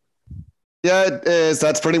typecast. Yeah, it is.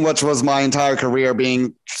 That's pretty much was my entire career,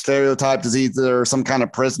 being stereotyped as either some kind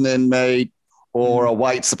of prison inmate or a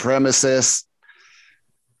white supremacist.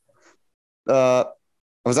 I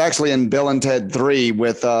was actually in Bill and Ted 3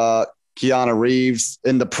 with Keanu Reeves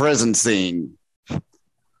in the prison scene.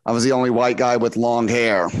 I was the only white guy with long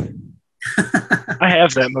hair. I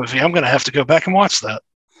have that movie. I'm going to have to go back and watch that.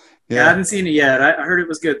 Yeah, I haven't seen it yet. I heard it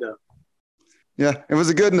was good, though. Yeah, it was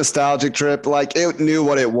a good nostalgic trip. Like, it knew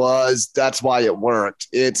what it was. That's why it worked.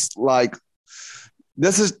 It's like,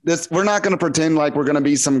 this. We're not going to pretend like we're going to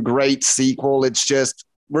be some great sequel. It's just,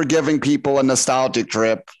 we're giving people a nostalgic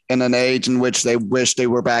trip in an age in which they wish they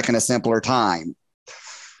were back in a simpler time.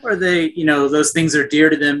 Or they, those things are dear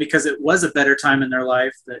to them because it was a better time in their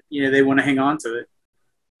life that, they want to hang on to it.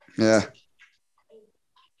 Yeah.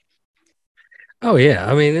 Oh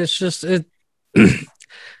yeah. I mean, it's just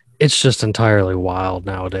it's just entirely wild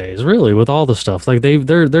nowadays, really, with all the stuff. Like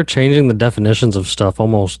they're changing the definitions of stuff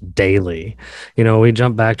almost daily. We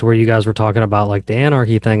jump back to where you guys were talking about like the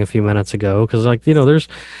anarchy thing a few minutes ago, because there's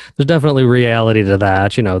definitely reality to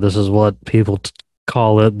that. This is what people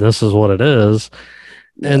call it. This is what it is.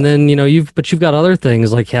 Yeah. And then you've got other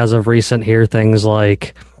things like as of recent here, things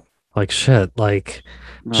like shit, like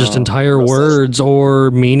just entire words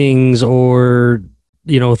or meanings or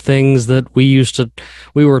things that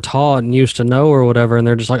we were taught and used to know or whatever, and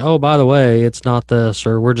they're just like, oh, by the way, it's not this,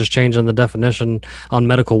 or we're just changing the definition on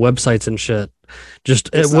medical websites and shit.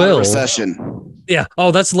 It's not a recession. Yeah.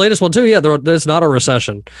 Oh, that's the latest one too. Yeah, there's not a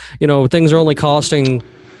recession. Things are only costing,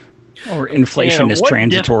 or inflation is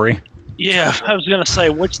transitory. Yeah, I was gonna say,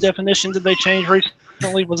 which definition did they change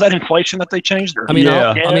recently? Was that inflation that they changed? Or?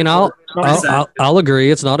 I'll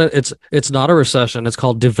agree. It's not a recession. It's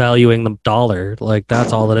called devaluing the dollar. Like,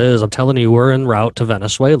 that's all it is. I'm telling you, we're en route to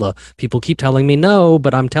Venezuela. People keep telling me no,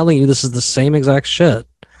 but I'm telling you, this is the same exact shit.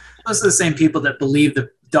 Those are the same people that believe the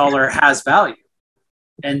dollar has value,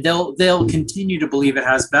 and they'll continue to believe it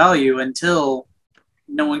has value until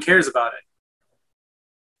no one cares about it.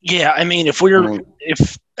 Yeah, I mean,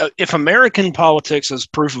 if American politics is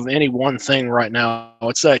proof of any one thing right now,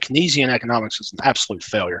 it's that Keynesian economics is an absolute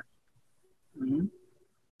failure. Mm-hmm.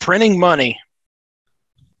 Printing money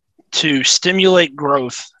to stimulate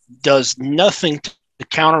growth does nothing to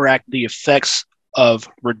counteract the effects of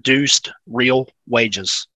reduced real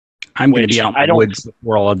wages. I'm going to be out in the woods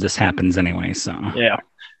before all of this happens anyway. So yeah,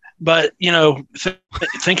 but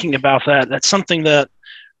thinking about that, that's something that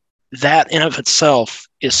in of itself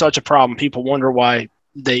is such a problem. People wonder why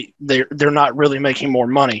they're not really making more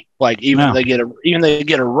money. Like even they get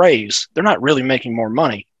a raise, they're not really making more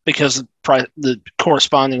money because the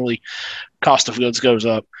correspondingly cost of goods goes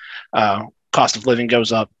up, cost of living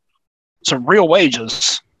goes up. So real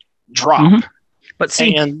wages drop. Mm-hmm. But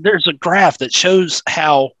see, and there's a graph that shows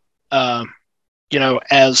how,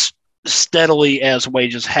 as steadily as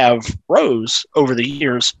wages have rose over the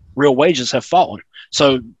years, real wages have fallen.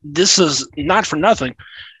 So this is not for nothing.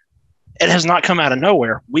 It has not come out of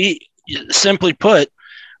nowhere. We simply put,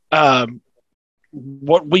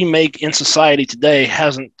 what we make in society today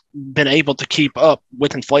hasn't been able to keep up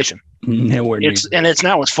with inflation. It's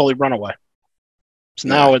now fully run away. So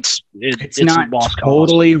now it's not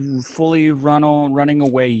totally fully running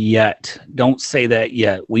away yet. Don't say that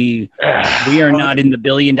yet. We are not in the $1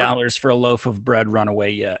 billion for a loaf of bread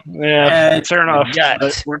runaway yet. Yeah, fair enough. Yet.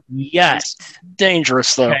 It's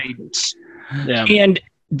dangerous though. Okay. Yeah. And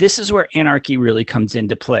this is where anarchy really comes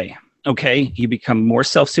into play. Okay, you become more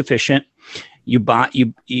self-sufficient. You build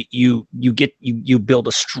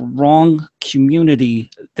a strong community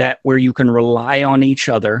where you can rely on each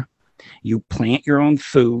other. You plant your own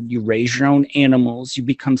food, you raise your own animals, you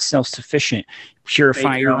become self-sufficient,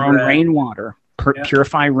 purify your own rainwater,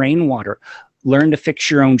 purify rainwater, learn to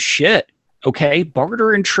fix your own shit, okay?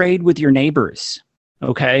 Barter and trade with your neighbors,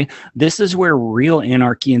 okay? This is where real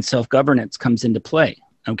anarchy and self-governance comes into play,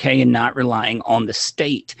 okay? And not relying on the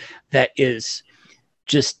state that is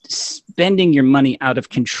just spending your money out of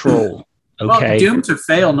control, okay? Well, doomed to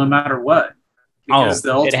fail no matter what. Because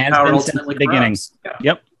the ultimate power ultimately since the beginning. Yeah.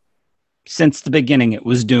 Yep. Since the beginning, it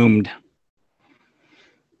was doomed.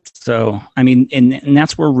 So, I mean, and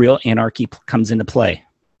that's where real anarchy comes into play,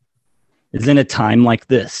 is in a time like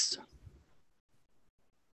this.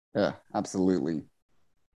 Yeah, absolutely.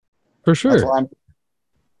 For sure.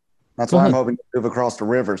 That's why I'm hoping to move across the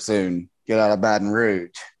river soon. Get out of Baton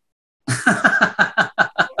Rouge.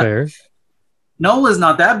 Fair. NOLA's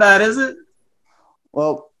not that bad, is it?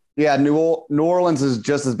 Well, yeah, New Orleans is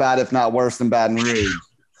just as bad, if not worse, than Baton Rouge.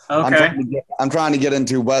 Okay. I'm trying to get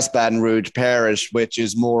into West Baton Rouge Parish, which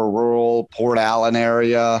is more rural, Port Allen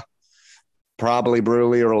area, probably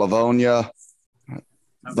Bruley or Livonia. Okay.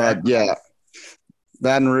 But yeah,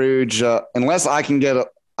 Baton Rouge, unless I can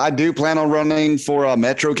I do plan on running for a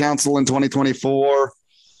Metro Council in 2024,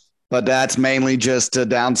 but that's mainly just to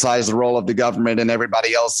downsize the role of the government and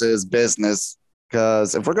everybody else's business.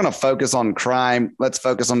 Because if we're going to focus on crime, let's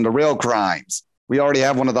focus on the real crimes. We already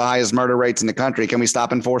have one of the highest murder rates in the country. Can we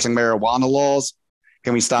stop enforcing marijuana laws?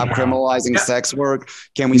 Can we stop criminalizing sex work?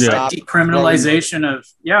 Can we stop decriminalization of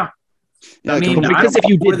I mean, because if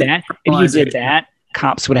you did that,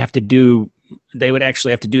 cops would have to they would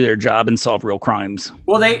actually have to do their job and solve real crimes.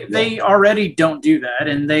 Well, they already don't do that,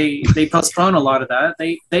 and they postpone a lot of that.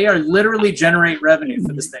 They are literally generate revenue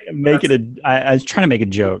for the state. I was trying to make a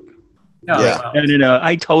joke. No, No.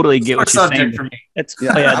 I totally get what you're saying. For me.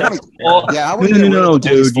 No,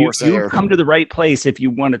 dude. You've come to the right place if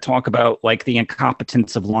you want to talk about like the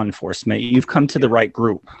incompetence of law enforcement. You've come to the right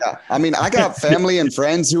group. Yeah, I mean, I got family and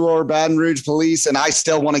friends who are Baton Rouge police, and I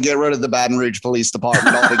still want to get rid of the Baton Rouge Police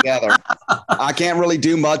Department altogether. I can't really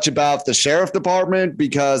do much about the sheriff department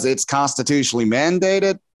because it's constitutionally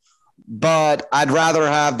mandated. But I'd rather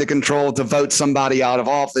have the control to vote somebody out of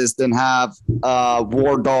office than have a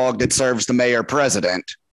war dog that serves the mayor president.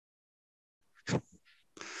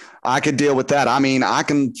 I could deal with that. I mean, I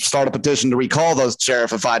can start a petition to recall those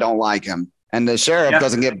sheriff if I don't like him. And the sheriff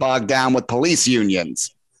doesn't get bogged down with police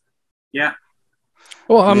unions. Yeah.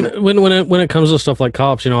 Well, when it comes to stuff like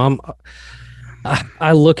cops,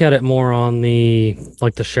 I look at it more on the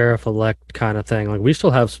sheriff-elect kind of thing. Like, we still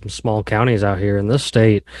have some small counties out here in this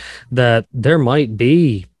state that there might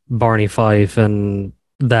be Barney Fife and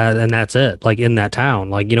that's it, like, in that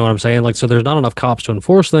town. Like, you know what I'm saying? Like, so there's not enough cops to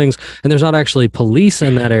enforce things, and there's not actually police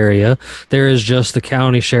in that area. There is just the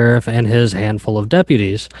county sheriff and his handful of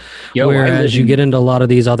deputies. Whereas you get into a lot of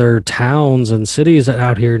these other towns and cities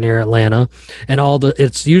out here near Atlanta, and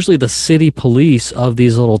it's usually the city police of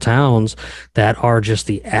these little towns that are just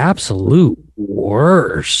the absolute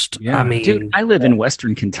worst. Yeah. I mean, dude, I live in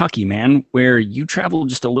Western Kentucky, man, where you travel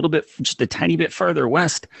just a tiny bit further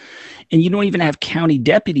west, and you don't even have county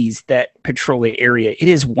deputies that patrol the area. It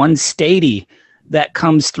is one statey that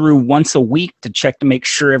comes through once a week to check to make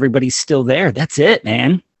sure everybody's still there. That's it,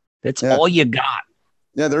 man. That's all you got.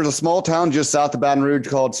 Yeah, there's a small town just south of Baton Rouge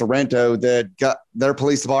called Sorrento that got their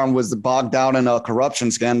police department was bogged down in a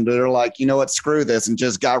corruption scandal. They're like, you know what, screw this, and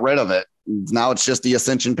just got rid of it. Now it's just the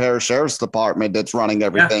Ascension Parish Sheriff's Department that's running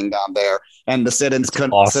everything down there, and the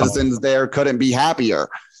citizens there couldn't be happier.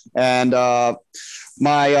 And one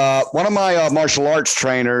of my martial arts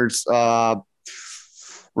trainers,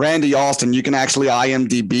 Randy Austin, you can actually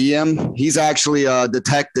IMDb him. He's actually a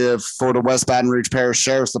detective for the West Baton Rouge Parish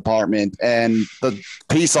Sheriff's Department, and the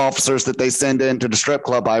peace officers that they send into the strip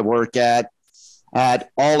club I work at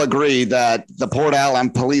all agree that the Port Allen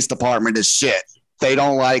Police Department is shit. They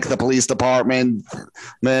don't like the police department,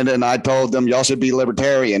 man. And I told them, y'all should be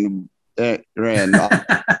libertarian with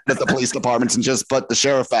the police departments and just put the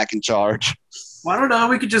sheriff back in charge. Well, I don't know.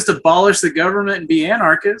 We could just abolish the government and be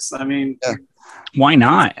anarchists. I mean, why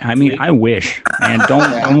not? I mean, I wish. And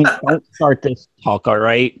don't start this talk. All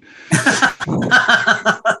right.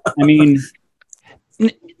 I mean,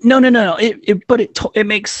 no. It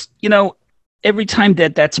makes, every time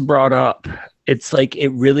that's brought up, it's like it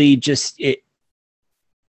really just it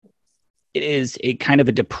is a kind of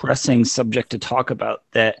a depressing subject to talk about.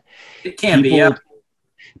 That it can be,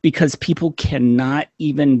 because people cannot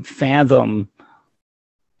even fathom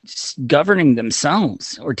governing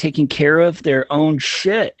themselves or taking care of their own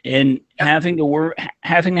shit and having to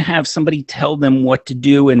have somebody tell them what to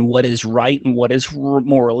do and what is right and what is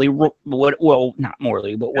morally not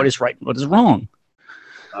morally, but what is right and what is wrong.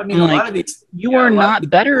 I mean, a lot of these, you are not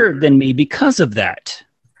better than me because of that.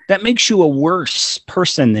 That makes you a worse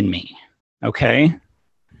person than me. Okay?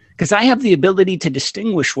 Because I have the ability to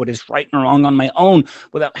distinguish what is right and wrong on my own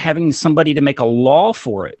without having somebody to make a law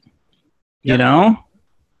for it. You know?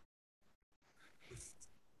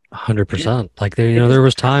 100%. Like there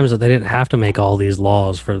was times that they didn't have to make all these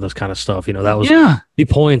laws for this kind of stuff. That was the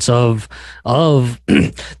points of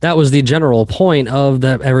that was the general point of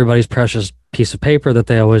that everybody's precious piece of paper that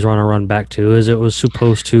they always want to run back to, is it was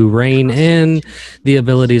supposed to rein in the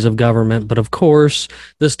abilities of government. But of course,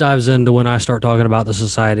 this dives into when I start talking about the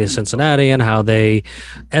Society of Cincinnati and how they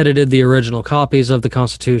edited the original copies of the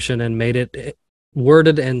Constitution and made it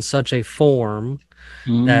worded in such a form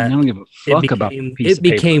that I don't give a fuck about it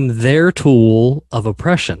became their tool of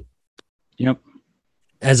oppression. Yep.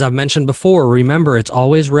 As I've mentioned before, remember, it's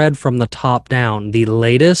always read from the top down. The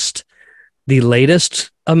latest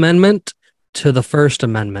amendment to the First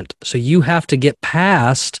Amendment. So you have to get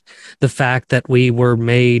past the fact that we were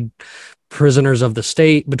made prisoners of the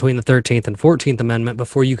state between the 13th and 14th Amendment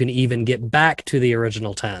before you can even get back to the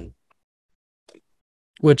original 10.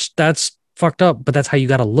 Which that's fucked up, but that's how you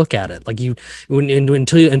got to look at it. Like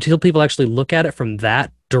until people actually look at it from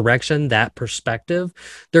that direction, that perspective,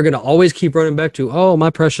 they're going to always keep running back to, oh, my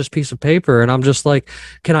precious piece of paper. And I'm just like,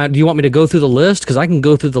 do you want me to go through the list? Because I can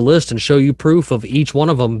go through the list and show you proof of each one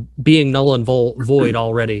of them being null and void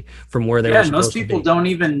already from where they were supposed most people don't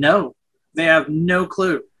even know. They have no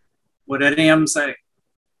clue what any of them say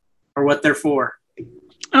or what they're for.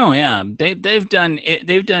 Oh yeah, they've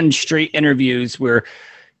done street interviews where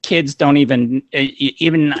kids don't even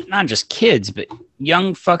not just kids, but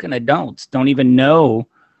young fucking adults don't even know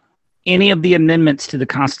any of the amendments to the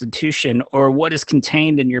Constitution or what is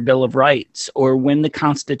contained in your Bill of Rights or when the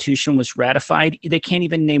Constitution was ratified. They can't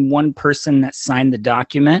even name one person that signed the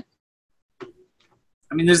document.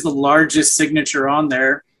 I mean, there's the largest signature on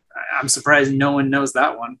there. I'm surprised no one knows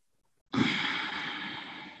that one.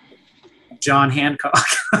 John Hancock.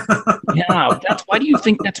 Yeah, why do you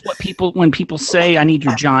think that's what when people say, I need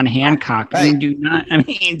your John Hancock? You do not. I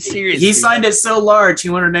mean, seriously. He signed it so large, he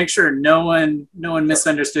wanted to make sure no one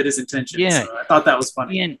misunderstood his intentions. Yeah. So I thought that was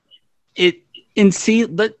funny.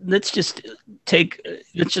 Let's just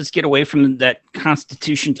get away from that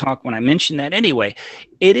Constitution talk when I mentioned that anyway.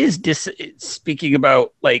 It is speaking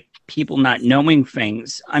about like people not knowing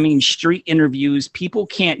things. I mean, street interviews, people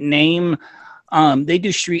can't name. They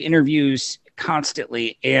do street interviews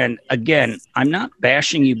constantly, and again, I'm not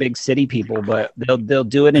bashing you big city people, but they'll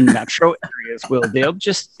do it in metro areas. They'll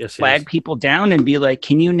just flag people down and be like,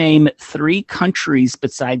 "Can you name 3 countries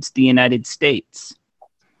besides the United States?"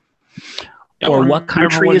 Or what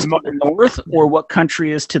country is to the north, or what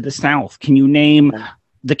country is to the south? Can you name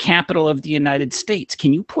the capital of the United States?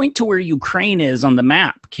 Can you point to where Ukraine is on the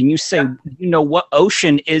map? Can you say, what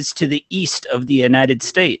ocean is to the east of the United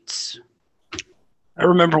States? I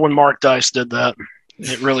remember when Mark Dice did that.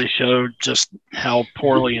 It really showed just how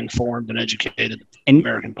poorly informed and educated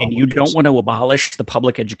American public and you don't want to abolish the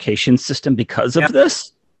public education system because of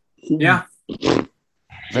this? Yeah.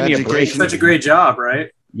 Education. Such a great job, right?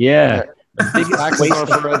 Yeah. Taxes are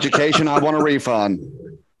for education. I want a refund.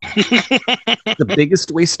 The biggest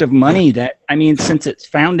waste of money since its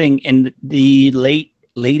founding in the late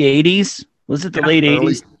 80s. Was it the late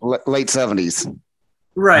 80s? Late 70s.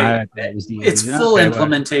 Right. It's full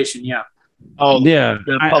implementation, yeah. Oh, yeah.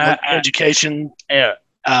 The public education. Yeah.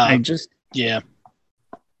 Yeah.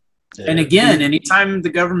 And again, anytime the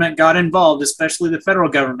government got involved, especially the federal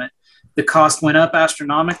government, the cost went up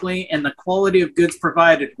astronomically and the quality of goods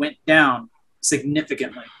provided went down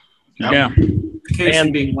significantly. Yeah.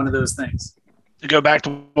 Education being one of those things. To go back to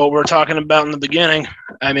what we were talking about in the beginning,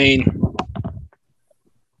 I mean,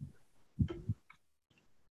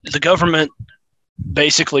 the government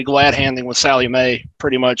basically glad handing with Sally Mae,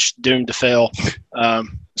 pretty much doomed to fail.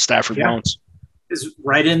 Stafford Jones is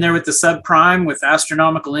right in there with the subprime, with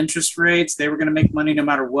astronomical interest rates. They were going to make money no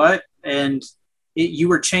matter what, and you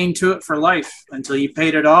were chained to it for life until you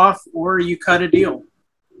paid it off or you cut a deal.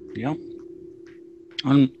 Yeah.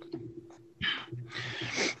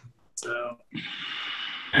 So,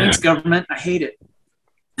 thanks, government. I hate it.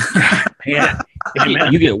 Yeah.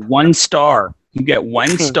 You get 1 star. You get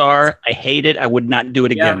 1 star. I hate it. I would not do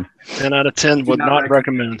it again. 10 out of 10 would not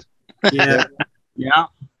recommend. Yeah. Yeah.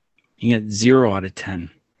 You get 0 out of 10.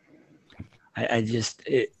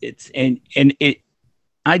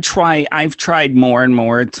 I've tried more and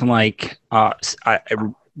more to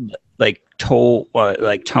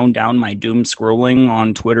tone down my doom scrolling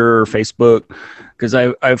on Twitter or Facebook, because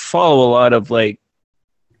I follow a lot of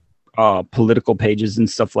political pages and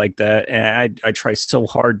stuff like that, and I try so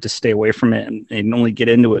hard to stay away from it and only get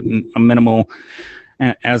into it a minimal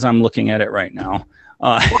as I'm looking at it right now.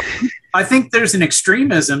 I think there's an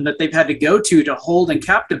extremism that they've had to go to hold and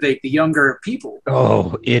captivate the younger people.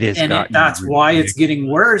 Oh, it is. And that's why it's getting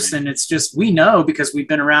worse. And it's just, we know because we've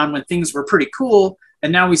been around when things were pretty cool.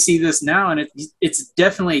 And now we see this now, and it's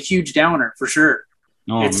definitely a huge downer for sure.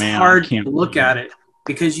 Oh, it's man, hard to look at it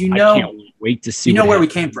because I can't wait to see. Where we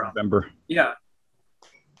came from. November. Yeah,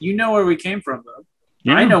 you know where we came from, though.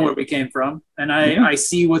 Yeah. I know where we came from, and I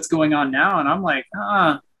see what's going on now, and I'm like,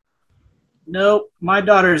 nope, my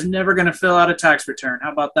daughter is never going to fill out a tax return.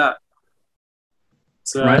 How about that?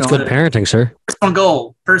 So that's good parenting, sir.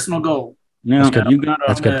 Personal goal. No,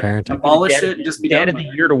 that's good parenting. Abolish it and just be Dad of the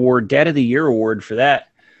Year award for that.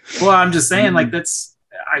 Well, I'm just saying,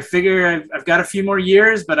 I figure I've got a few more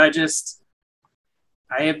years, but I'm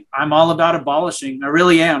all about abolishing. I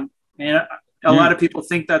really am. And a lot of people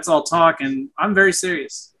think that's all talk, and I'm very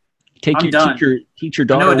serious. Teach your daughter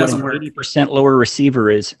what an 80% lower receiver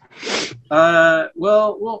is. Well,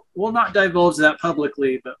 we'll not divulge that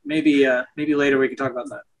publicly, but maybe later we can talk about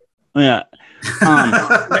that. Yeah.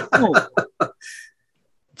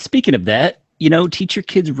 Speaking of that, teach your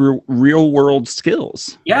kids real world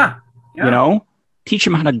skills. Yeah. Teach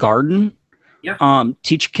them how to garden. Yeah.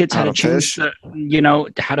 Teach kids how to fish. How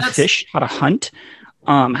to fish, how to hunt,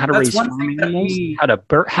 how to raise farm animals, how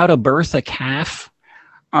to birth a calf.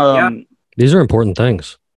 These are important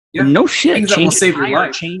things. Yeah. No shit. Things that will save your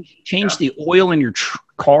life. Change the oil in your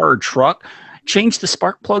car or truck. Change the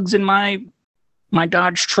spark plugs in my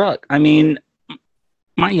Dodge truck. I mean,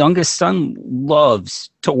 my youngest son loves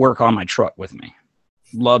to work on my truck with me.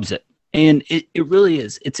 Loves it. And it really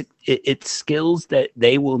is. It's skills that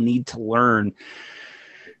they will need to learn.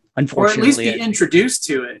 Unfortunately, or at least be introduced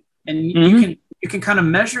to it. And you can kind of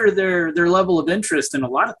measure their level of interest in a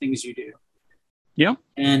lot of things you do. Yeah.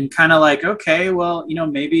 And kind of okay, well,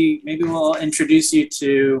 maybe we'll introduce you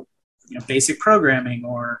to, basic programming,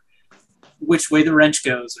 or which way the wrench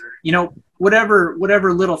goes, or,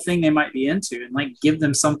 whatever little thing they might be into, and give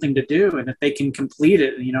them something to do. And if they can complete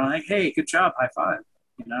it, hey, good job, high five,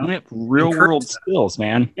 real world skills,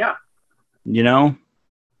 man. Yeah. They're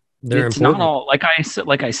it's important. Not all, like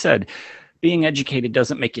I said, being educated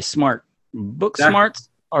doesn't make you smart. Book smarts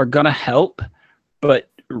are going to help, but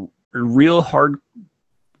real hard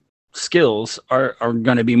skills are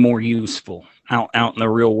going to be more useful out in the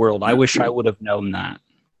real world. I wish I would have known that,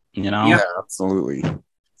 Yeah, absolutely.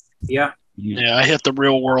 Yeah. I hit the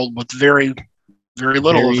real world with very, very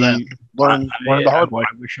little of that. Learned the hard way.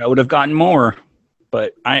 I wish I would have gotten more,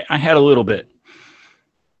 but I had a little bit.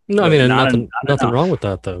 No, I mean, nothing wrong with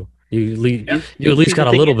that, though. You at least got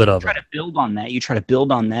a little bit of it. You try to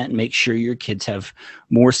build on that and make sure your kids have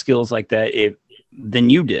more skills like that than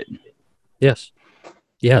you did. Yes,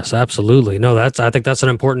 absolutely. No, I think that's an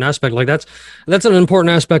important aspect. That's an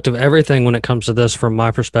important aspect of everything when it comes to this. From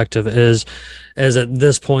my perspective, is at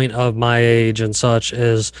this point of my age and such,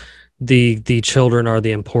 is the children are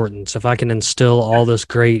the importance. If I can instill all this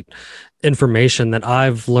great information that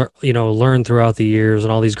I've learned throughout the years,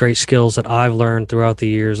 and all these great skills that I've learned throughout the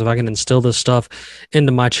years, if I can instill this stuff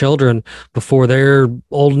into my children before they're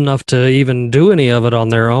old enough to even do any of it on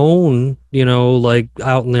their own,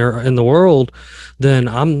 out in the world, then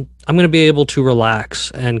I'm going to be able to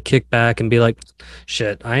relax and kick back and be like,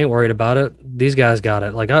 shit, I ain't worried about it. These guys got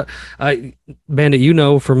it. I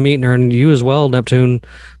Bandit, from meeting her, and you as well, Neptune,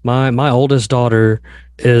 my oldest daughter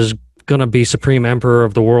is gonna be supreme emperor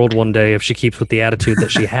of the world one day if she keeps with the attitude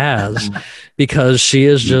that she has, because she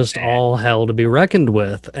is just all hell to be reckoned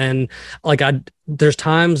with. And like, there's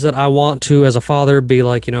times that I want to, as a father, be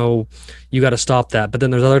like, you got to stop that. But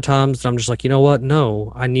then there's other times that I'm just like, you know what?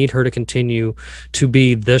 No, I need her to continue to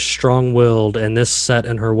be this strong-willed and this set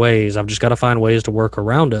in her ways. I've just got to find ways to work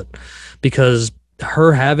around it, because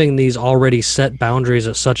her having these already set boundaries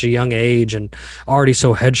at such a young age and already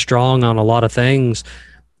so headstrong on a lot of things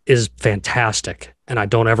is fantastic. And I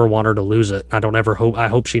don't ever want her to lose it. I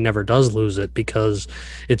hope she never does lose it, because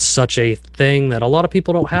it's such a thing that a lot of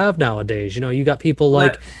people don't have nowadays. You got people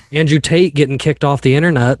like Andrew Tate getting kicked off the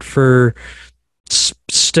internet for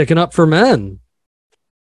sticking up for men.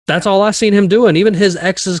 That's all I've seen him doing. Even his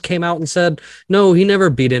exes came out and said, no, he never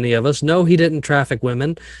beat any of us. No, he didn't traffic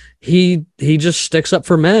women. He just sticks up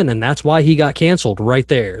for men, and that's why he got canceled right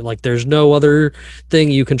there. Like, there's no other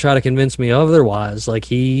thing you can try to convince me otherwise. Like,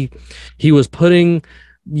 he was putting,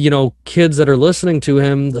 kids that are listening to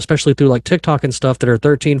him, especially through like TikTok and stuff, that are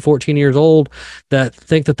 13, 14 years old, that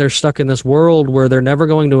think that they're stuck in this world where they're never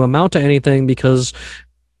going to amount to anything, because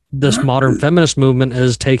this modern feminist movement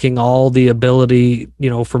is taking all the ability,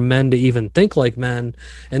 for men to even think like men.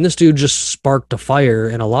 And this dude just sparked a fire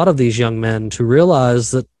in a lot of these young men to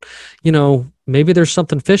realize that, maybe there's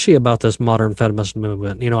something fishy about this modern feminist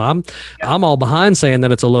movement. I'm all behind saying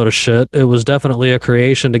that it's a load of shit. It was definitely a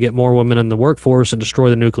creation to get more women in the workforce and destroy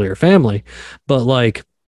the nuclear family. But like,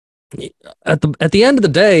 at the end of the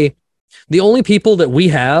day, the only people that we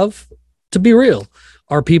have, to be real,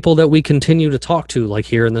 are people that we continue to talk to, like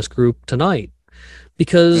here in this group tonight,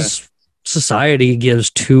 because society gives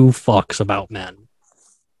two fucks about men.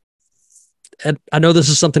 And I know this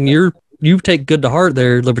is something you take good to heart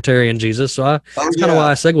there, Libertarian Jesus. So that's kind of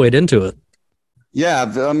why I segued into it.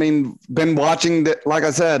 Yeah, I mean, been watching like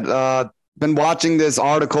I said, been watching this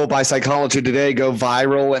article by Psychology Today go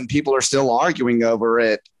viral, and people are still arguing over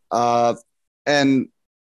it. And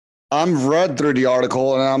I'm read through the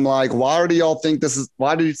article, and I'm like, why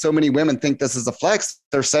do so many women think this is a flex?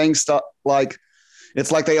 They're saying stuff like, it's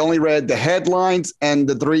like they only read the headlines and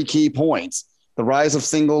the 3 key points: the rise of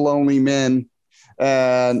single lonely men.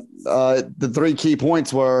 And the 3 key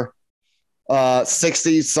points were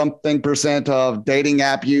 60-something% of dating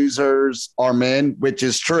app users are men, which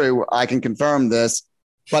is true. I can confirm this,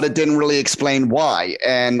 but it didn't really explain why.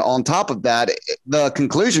 And on top of that, the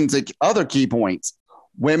conclusions, other key points: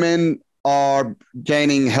 women are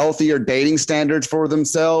gaining healthier dating standards for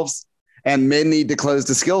themselves, and men need to close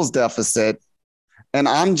the skills deficit. And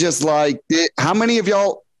I'm just like, how many of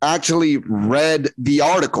y'all actually read the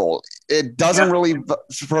article? It doesn't really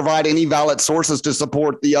provide any valid sources to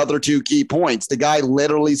support the other 2 key points. The guy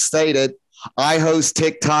literally stated, I host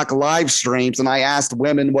TikTok live streams and I asked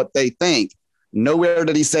women what they think. Nowhere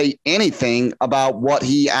did he say anything about what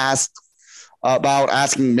he asked about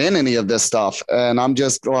asking men any of this stuff. And I'm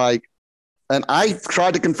just like, and I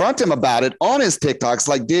tried to confront him about it on his TikToks.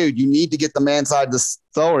 Like, dude, you need to get the man side of the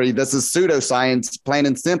story. This is pseudoscience, plain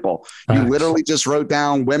and simple. You literally just wrote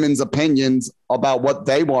down women's opinions about what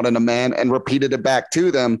they want in a man and repeated it back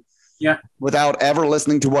to them without ever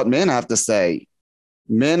listening to what men have to say.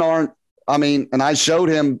 Men aren't, and I showed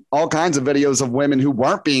him all kinds of videos of women who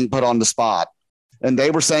weren't being put on the spot. And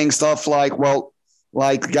they were saying stuff like, well,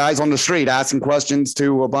 like guys on the street asking questions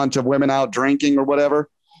to a bunch of women out drinking or whatever.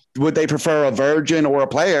 Would they prefer a virgin or a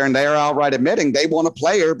player? And they're outright admitting they want a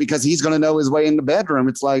player because he's going to know his way in the bedroom.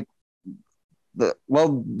 It's like,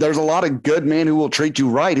 well, there's a lot of good men who will treat you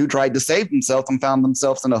right, who tried to save themselves and found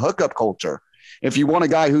themselves in a hookup culture. If you want a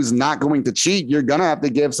guy who's not going to cheat, you're going to have to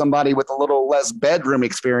give somebody with a little less bedroom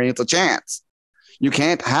experience a chance. You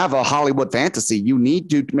can't have a Hollywood fantasy. You need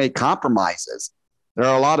to make compromises. There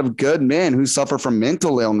are a lot of good men who suffer from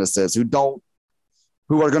mental illnesses, who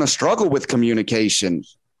are going to struggle with communication.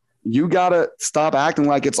 You got to stop acting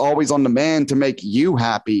like it's always on the man to make you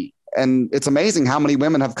happy. And it's amazing how many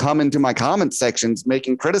women have come into my comment sections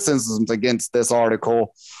making criticisms against this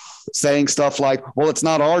article, saying stuff like, well, it's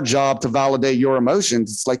not our job to validate your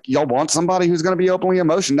emotions. It's like, y'all want somebody who's going to be openly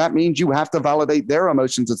emotional. That means you have to validate their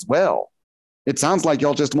emotions as well. It sounds like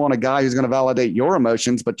y'all just want a guy who's going to validate your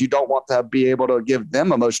emotions, but you don't want to be able to give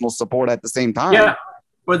them emotional support at the same time. Yeah.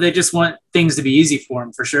 Or they just want things to be easy for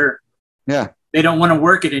them, for sure. Yeah. They don't want to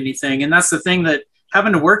work at anything. And that's the thing, that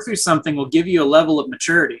having to work through something will give you a level of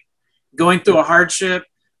maturity. Going through a hardship,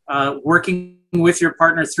 working with your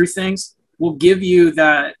partner through things will give you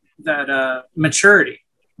that maturity,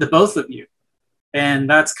 the both of you. And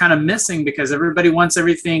that's kind of missing because everybody wants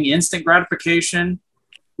everything instant gratification,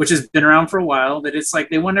 which has been around for a while, that it's like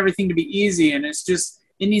they want everything to be easy and it's just,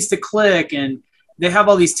 it needs to click. And they have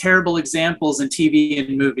all these terrible examples in TV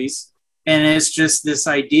and movies. And it's just this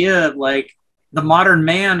idea of like the modern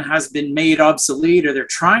man has been made obsolete, or they're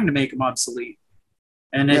trying to make him obsolete.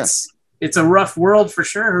 And it's a rough world for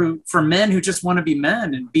sure for men who just want to be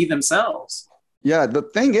men and be themselves. Yeah, the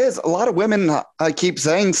thing is, a lot of women keep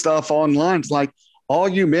saying stuff online. It's like, all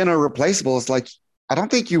you men are replaceable. It's like, I don't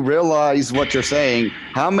think you realize what you're saying.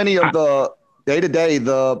 How many of the day-to-day,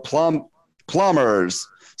 the plumbers,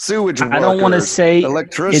 sewage workers, I don't want to say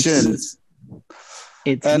electricians.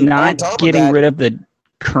 It's not getting rid of the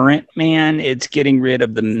current man. It's getting rid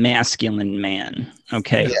of the masculine man.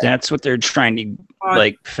 Okay, that's what they're trying to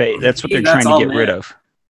that's what they're trying to get rid of.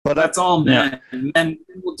 But that's all men. Yeah. Men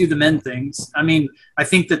will do the men things. I mean, I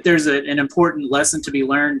think that there's an important lesson to be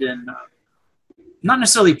learned in not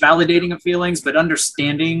necessarily validating of feelings, but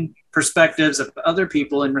understanding perspectives of other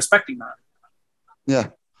people and respecting that. Yeah.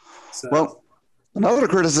 So. Well, another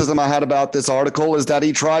criticism I had about this article is that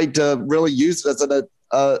he tried to really use it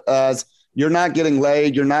as you're not getting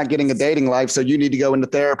laid, you're not getting a dating life, so you need to go into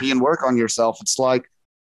therapy and work on yourself. It's like,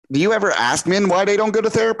 do you ever ask men why they don't go to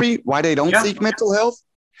therapy? Why they don't seek mental health?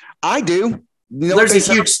 I do. There's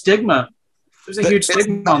a huge stigma. There's a huge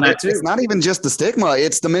stigma on that too. It's not even just the stigma;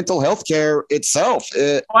 it's the mental health care itself.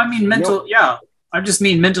 I mean, I just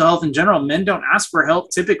mean mental health in general. Men don't ask for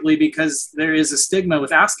help typically because there is a stigma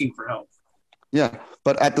with asking for help. Yeah,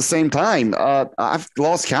 but at the same time, I've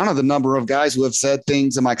lost count of the number of guys who have said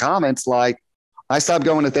things in my comments like, I stopped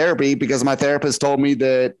going to therapy because my therapist told me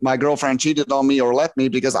that my girlfriend cheated on me or left me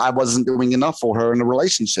because I wasn't doing enough for her in a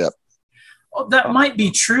relationship. Well, that might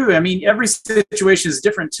be true. I mean, every situation is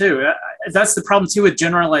different too. That's the problem too with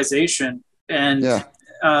generalization. And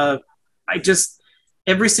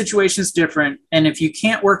every situation is different. And if you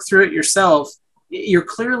can't work through it yourself, you're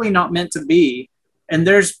clearly not meant to be. And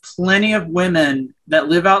there's plenty of women that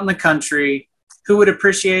live out in the country who would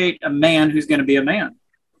appreciate a man who's going to be a man.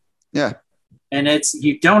 Yeah. And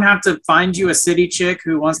you don't have to find you a city chick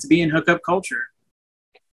who wants to be in hookup culture.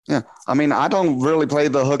 Yeah. I mean, I don't really play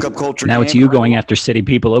the hookup culture. Now it's you going after city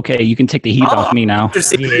people. Okay, you can take the heat off me now. After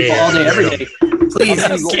city people all day, every day. Please.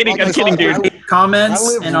 I'm kidding, dude.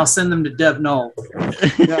 Comments, and I'll send them to Dev Null.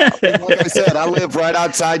 Yeah, like I said, I live right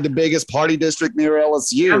outside the biggest party district near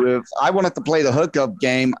LSU. Yeah. If I wanted to play the hookup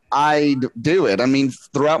game, I'd do it. I mean,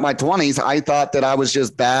 throughout my 20s, I thought that I was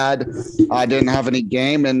just bad. I didn't have any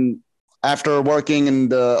game. And after working in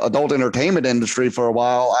the adult entertainment industry for a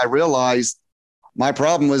while, I realized my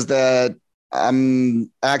problem was that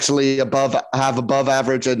I'm actually have above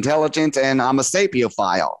average intelligence, and I'm a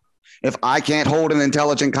sapiophile. If I can't hold an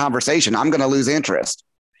intelligent conversation, I'm going to lose interest.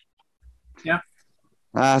 Yeah.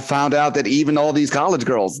 I found out that even all these college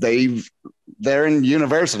girls, they're in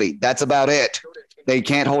university. That's about it. They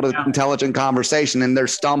can't hold an intelligent conversation, and they're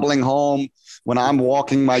stumbling home when I'm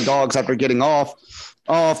walking my dogs after getting off,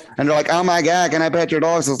 and they're like, "Oh my God, can I pet your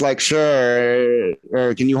dogs?" It's like, sure.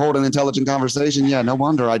 Or, can you hold an intelligent conversation? Yeah, no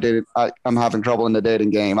wonder I'm having trouble in the dating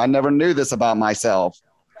game. I never knew this about myself.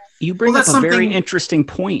 You bring up a very interesting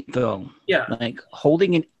point, though. Yeah. Like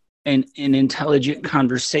holding an intelligent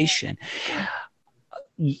conversation.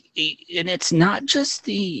 And it's not just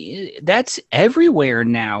that's everywhere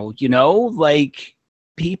now, you know? Like,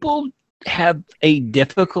 people have a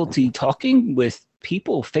difficulty talking with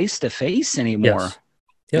people face to face anymore.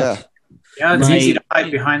 Yes. Yeah, it's easy to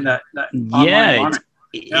hide behind that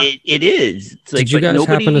it is. It's like, did you guys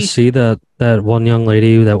happen to see that one young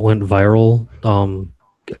lady that went viral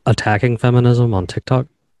attacking feminism on TikTok?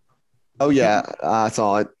 Oh yeah, I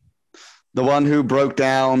saw it. The one who broke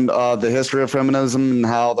down the history of feminism and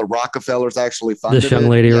how the Rockefellers actually funded this young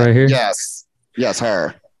lady right here. Yes,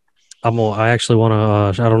 her. I actually want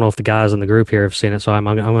to. I don't know if the guys in the group here have seen it, so I'm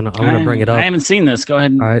gonna bring it up. I haven't seen this. Go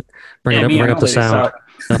ahead. All right, bring up the sound.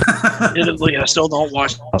 Admittedly, I still don't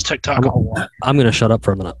watch TikTok. I'm gonna shut up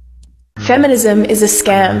for a minute. Feminism is a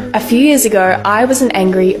scam. A few years ago, I was an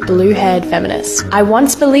angry, blue-haired feminist. I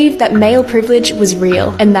once believed that male privilege was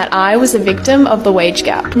real and that I was a victim of the wage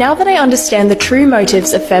gap. Now that I understand the true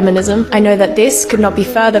motives of feminism, I know that this could not be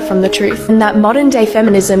further from the truth, and that modern-day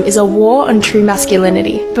feminism is a war on true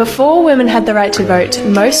masculinity. Before women had the right to vote,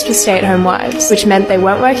 most were stay-at-home wives, which meant they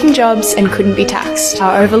weren't working jobs and couldn't be taxed.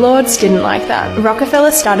 Our overlords didn't like that.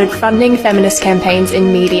 Rockefeller started funding feminist campaigns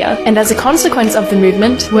in media, and as a consequence of the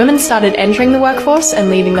movement, women started entering the workforce and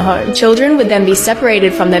leaving the home. Children would then be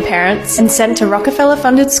separated from their parents and sent to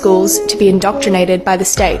Rockefeller-funded schools to be indoctrinated by the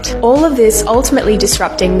state. All of this ultimately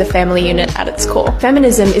disrupting the family unit at its core.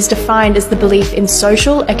 Feminism is defined as the belief in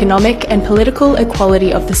social, economic, and political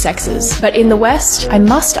equality of the sexes. But in the West, I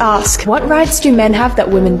must ask, what rights do men have that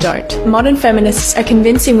women don't? Modern feminists are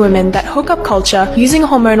convincing women that hookup culture, using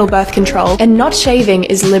hormonal birth control, and not shaving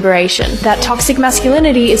is liberation, that toxic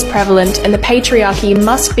masculinity is prevalent and the patriarchy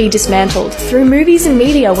must be dismantled. Through movies and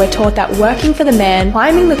media, we're taught that working for the man,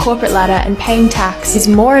 climbing the corporate ladder, and paying tax is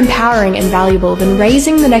more empowering and valuable than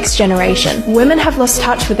raising the next generation. Women have lost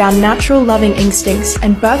touch with our natural loving instincts,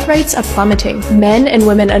 and birth rates are plummeting. Men and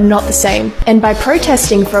women are not the same. And by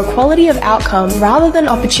protesting for equality of outcome rather than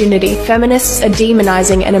opportunity, feminists are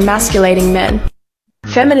demonizing and emasculating men.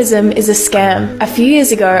 Feminism is a scam. A few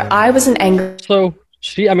years ago, I was an angry... So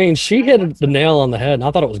she hit the nail on the head, and I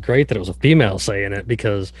thought it was great that it was a female saying it,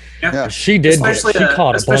 because she did. She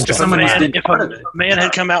caught a bunch of if a man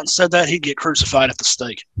had come out and said that, he'd get crucified at the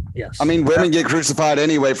stake. Yes. I mean, women get crucified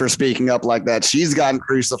anyway for speaking up like that. She's gotten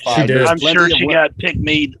crucified. She did. I'm sure she got pick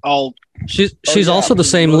mead all. She's also the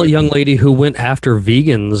same young lady who went after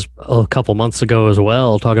vegans a couple months ago as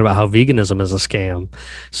well, talking about how veganism is a scam.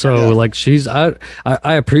 So like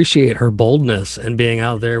I appreciate her boldness and being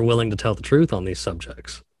out there willing to tell the truth on these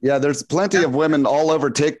subjects. Yeah, there's plenty of women all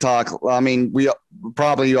over TikTok. I mean, we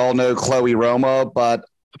probably all know Chloe Roma, but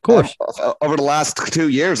of course, over the last 2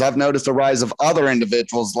 years, I've noticed a rise of other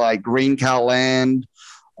individuals like Green Cow Land,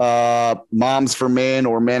 Moms for Men,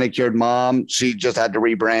 or Manicured Mom. She just had to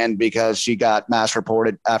rebrand because she got mass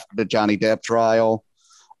reported after the Johnny Depp trial.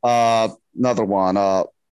 Another one,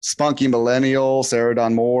 Spunky Millennial, Sarah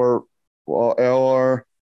Dawn Moore, or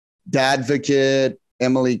Dadvocate,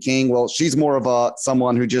 Emily King. Well, she's more of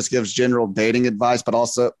someone who just gives general dating advice,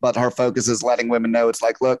 but her focus is letting women know it's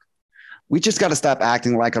like, look, we just got to stop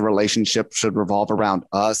acting like a relationship should revolve around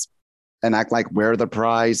us and act like we're the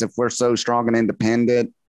prize. If we're so strong and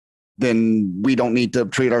independent, then we don't need to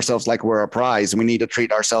treat ourselves like we're a prize. We need to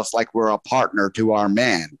treat ourselves like we're a partner to our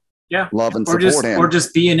man. Yeah. Love and support him. Or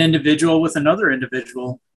just be an individual with another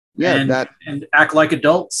individual. Yeah. And act like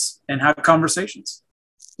adults and have conversations.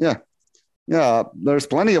 Yeah. Yeah. There's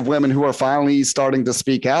plenty of women who are finally starting to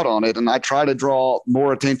speak out on it. And I try to draw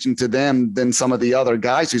more attention to them than some of the other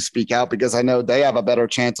guys who speak out, because I know they have a better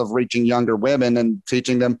chance of reaching younger women and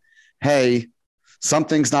teaching them, hey,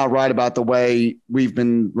 something's not right about the way we've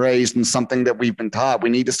been raised and something that we've been taught. We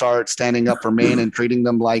need to start standing up for men and treating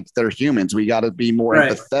them like they're humans. We got to be more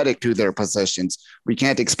empathetic to their positions. We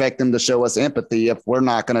can't expect them to show us empathy if we're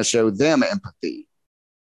not going to show them empathy.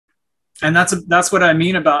 And that's what I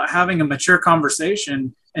mean about having a mature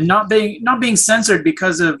conversation and not being censored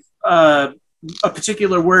because of a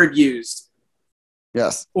particular word used.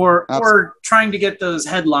 Yes. Or trying to get those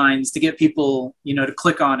headlines to get people, to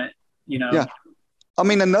click on it, Yeah. I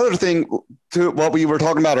mean, another thing to what we were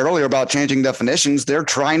talking about earlier about changing definitions, they're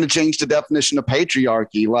trying to change the definition of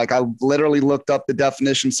patriarchy. Like, I literally looked up the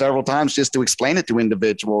definition several times just to explain it to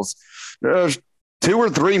individuals. There's 2 or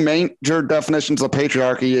 3 major definitions of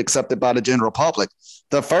patriarchy accepted by the general public.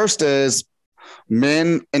 The first is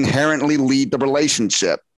men inherently lead the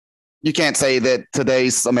relationship. You can't say that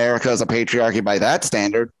today's America is a patriarchy by that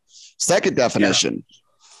standard. Second definition.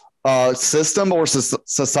 System or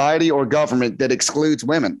society or government that excludes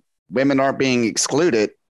women. Women aren't being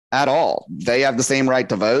excluded at all. They have the same right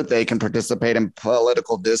to vote. They can participate in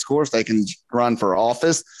political discourse. They can run for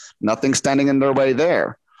office. Nothing's standing in their way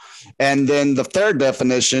there. And then the third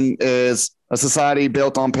definition is a society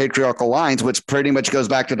built on patriarchal lines, which pretty much goes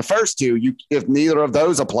back to the first two. If neither of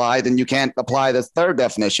those apply, then you can't apply the third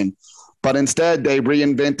definition. But instead, they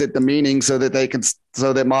reinvented the meaning so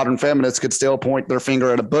that modern feminists could still point their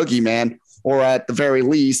finger at a boogeyman, or at the very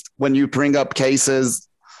least, when you bring up cases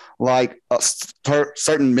like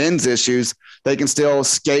certain men's issues, they can still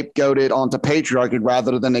scapegoat it onto patriarchy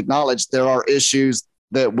rather than acknowledge there are issues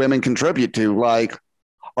that women contribute to. Like,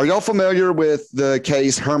 are y'all familiar with the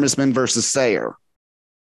case Hermisman versus Sayer?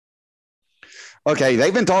 Okay,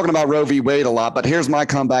 they've been talking about Roe v. Wade a lot, but here's my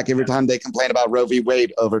comeback every time they complain about Roe v.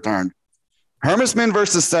 Wade overturned. Hermisman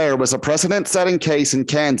versus Sayer was a precedent-setting case in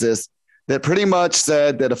Kansas that pretty much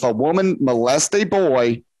said that if a woman molests a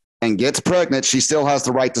boy and gets pregnant, she still has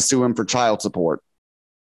the right to sue him for child support.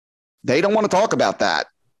 They don't want to talk about that.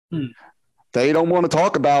 They don't want to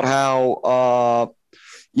talk about how,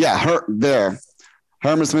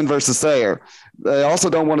 Hermisman versus Sayer. They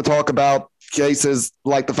also don't want to talk about cases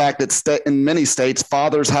like the fact that in many states,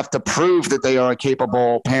 fathers have to prove that they are a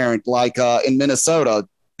capable parent, like in Minnesota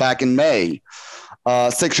back in May.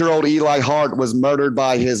 6-year-old Eli Hart was murdered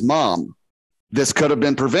by his mom. This could have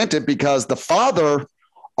been prevented because the father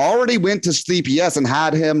already went to CPS and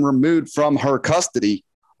had him removed from her custody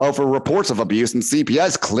over reports of abuse. And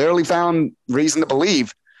CPS clearly found reason to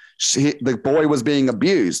believe the boy was being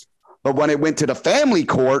abused. But when it went to the family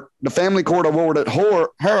court awarded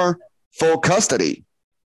her full custody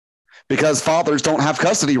because fathers don't have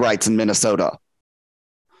custody rights in Minnesota.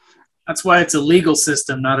 That's why it's a legal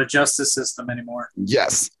system, not a justice system anymore.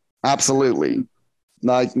 Yes, absolutely.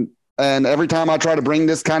 Like, and every time I try to bring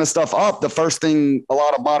this kind of stuff up, the first thing a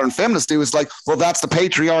lot of modern feminists do is like, well, that's the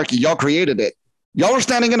patriarchy. Y'all created it. Y'all are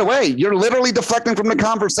standing in the way. You're literally deflecting from the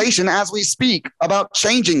conversation as we speak about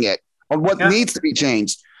changing it or what needs to be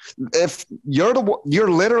changed. If you're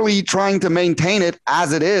literally trying to maintain it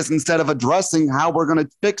as it is instead of addressing how we're going to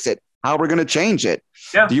fix it, how we're going to change it.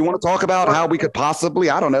 Yeah. Do you want to talk about how we could possibly,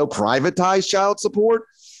 I don't know, privatize child support?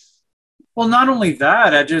 Well, not only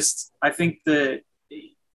that, I think the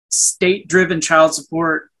state-driven child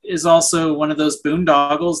support is also one of those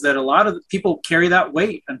boondoggles that a lot of people carry that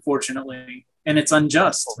weight, unfortunately, and it's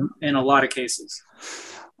unjust in a lot of cases.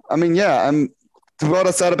 I mean, yeah, and to what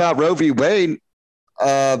I said about Roe v. Wade,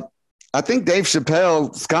 I think Dave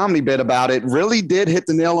Chappelle's comedy bit about it really did hit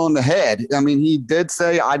the nail on the head. I mean, he did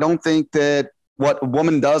say, I don't think that what a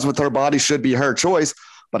woman does with her body should be her choice,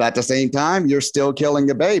 but at the same time, you're still killing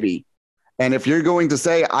a baby. And if you're going to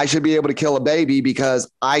say I should be able to kill a baby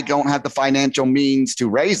because I don't have the financial means to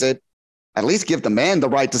raise it, at least give the man the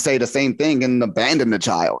right to say the same thing and abandon the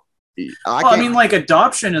child. I mean, like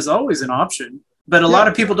adoption is always an option, but a lot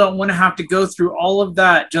of people don't want to have to go through all of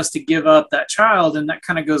that just to give up that child. And that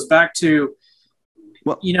kind of goes back to,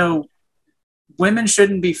 women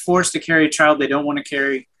shouldn't be forced to carry a child they don't want to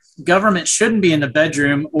carry. Government shouldn't be in the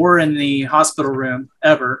bedroom or in the hospital room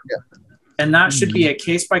ever. Yeah. And that should be a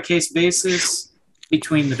case-by-case basis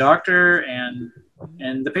between the doctor and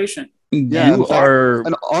the patient. Yeah,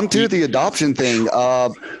 and onto the adoption thing.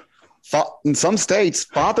 In some states,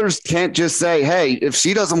 fathers can't just say, hey, if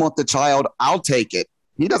she doesn't want the child, I'll take it.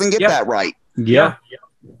 He doesn't get that right. Yeah.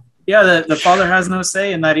 The father has no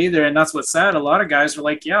say in that either. And that's what's sad. A lot of guys are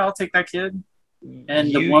like, yeah, I'll take that kid.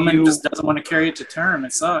 And the woman just doesn't want to carry it to term.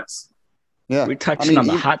 It sucks. Yeah, we're touching on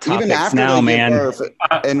the hot topics now, man.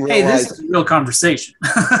 Hey, this is a real conversation.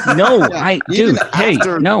 No, I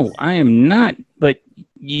am not. But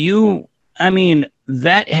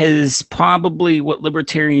that has probably what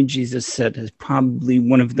Libertarian Jesus said is probably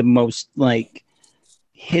one of the most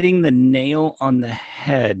hitting the nail on the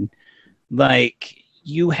head. Like,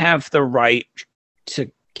 you have the right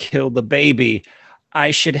to kill the baby.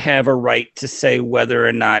 I should have a right to say whether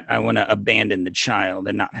or not I want to abandon the child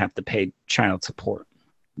and not have to pay child support.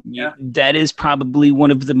 Yeah. That is probably one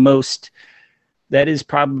of the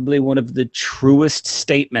truest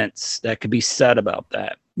statements that could be said about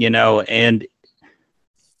that, and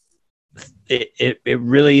it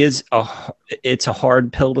really is it's a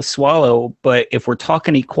hard pill to swallow. But if we're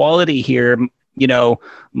talking equality here,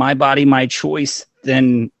 my body, my choice,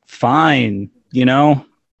 then fine,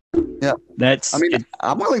 Yeah,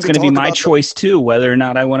 I'm willing. It's going to be my choice too, whether or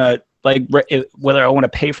not I want to whether I want to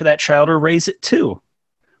pay for that child or raise it too.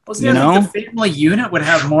 Well, see, I think the family unit would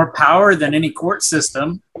have more power than any court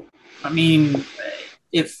system. I mean,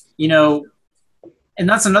 if and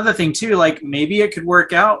that's another thing too. Like, maybe it could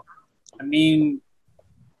work out. I mean,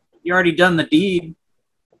 you already done the deed.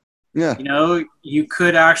 Yeah, you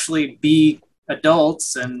could actually be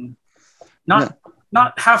adults and not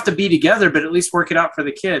have to be together, but at least work it out for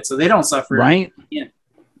the kids so they don't suffer. Right.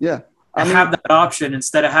 Yeah. I have that option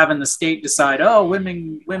instead of having the state decide, oh,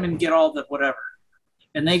 women get all the whatever.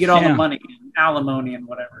 And they get all the money and alimony and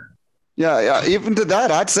whatever. Yeah. Even to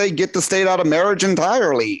that, I'd say get the state out of marriage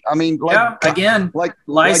entirely. I mean,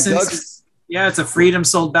 license. It's a freedom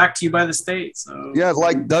sold back to you by the state. So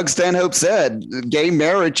like Doug Stanhope said, gay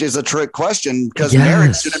marriage is a trick question because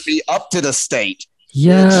marriage shouldn't be up to the state.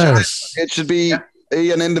 Yes. It should be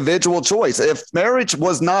an individual choice. If marriage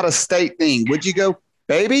was not a state thing, would you go,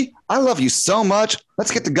 baby, I love you so much,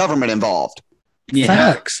 let's get the government involved? Yeah.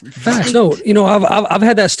 Facts. No, I've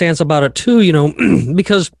had that stance about it too,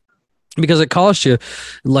 because it costs you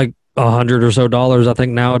like $100 or so, I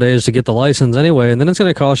think nowadays, to get the license anyway, and then it's going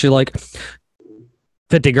to cost you like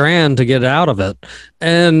 $50,000 to get out of it,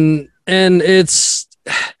 and it's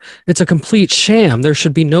a complete sham. There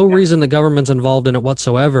should be no reason the government's involved in it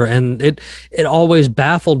whatsoever. And it always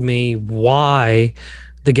baffled me why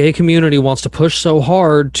the gay community wants to push so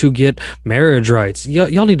hard to get marriage rights.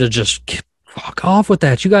 Y'all need to just fuck off with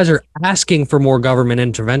that. You guys are asking for more government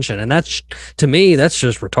intervention. And that's, to me, that's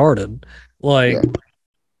just retarded.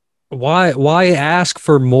 Why ask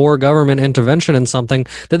for more government intervention in something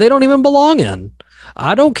that they don't even belong in?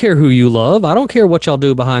 I don't care who you love. I don't care what y'all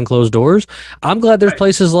do behind closed doors. I'm glad there's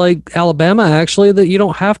places like Alabama actually that you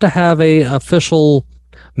don't have to have a official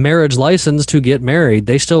marriage license to get married.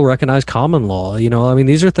 They still recognize common law. I mean,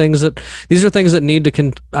 these are things that need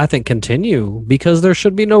to I think continue, because there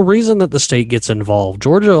should be no reason that the state gets involved.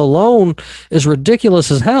 Georgia alone is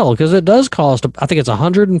ridiculous as hell, because it does cost, I think it's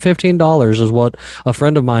 $115 is what a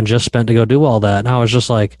friend of mine just spent to go do all that. And I was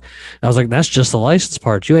like, that's just the license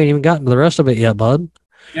part. You ain't even gotten to the rest of it yet, bud.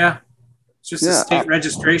 Yeah. It's just a state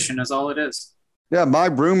registration is all it is. Yeah. My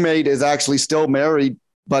roommate is actually still married,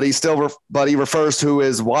 but he refers to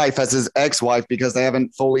his wife as his ex-wife because they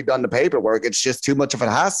haven't fully done the paperwork. It's just too much of a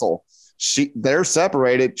hassle. They're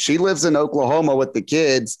separated. She lives in Oklahoma with the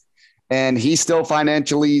kids, and he still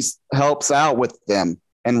financially helps out with them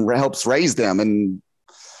and helps raise them. And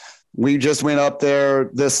we just went up there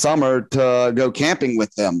this summer to go camping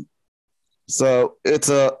with them. So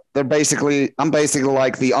I'm basically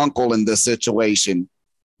like the uncle in this situation.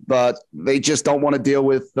 But they just don't want to deal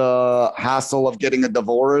with the hassle of getting a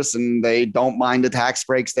divorce, and they don't mind the tax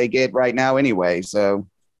breaks they get right now anyway. So,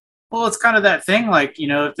 well, it's kind of that thing, like,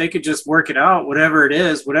 if they could just work it out, whatever it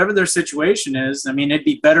is, whatever their situation is, I mean, it'd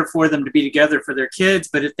be better for them to be together for their kids.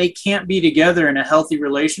 But if they can't be together in a healthy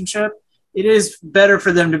relationship, it is better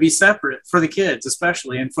for them to be separate, for the kids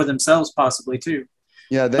especially, and for themselves possibly too.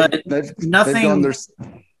 Yeah, nothing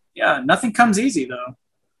comes easy though.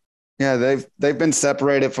 Yeah, they've been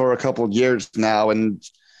separated for a couple of years now, and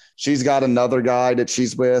she's got another guy that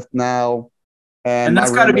she's with now. And that's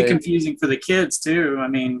got to be confusing for the kids too. I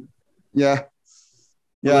mean, yeah,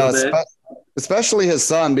 especially his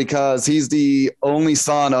son, because he's the only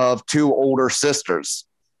son of two older sisters,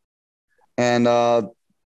 and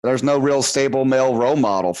there's no real stable male role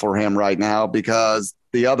model for him right now because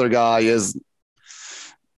the other guy isn't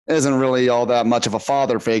really all that much of a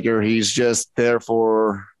father figure. He's just there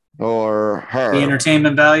for or her. The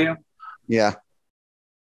entertainment value. Yeah.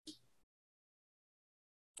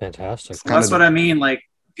 Fantastic. So that's what I mean. Like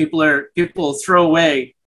people throw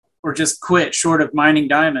away or just quit short of mining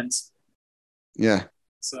diamonds. Yeah.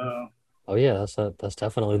 So. Oh yeah, that's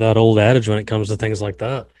definitely that old adage when it comes to things like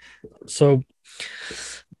that. So,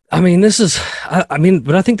 I mean,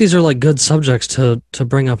 but I think these are like good subjects to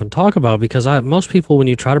bring up and talk about, because most people, when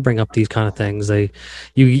you try to bring up these kind of things,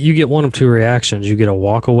 you get one of two reactions. You get a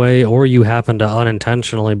walk away, or you happen to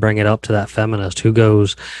unintentionally bring it up to that feminist who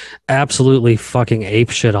goes absolutely fucking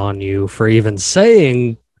apeshit on you for even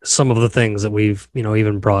saying some of the things that we've,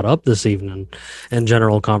 even brought up this evening in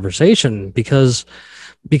general conversation, because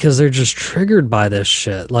they're just triggered by this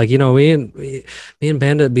shit. Like, me and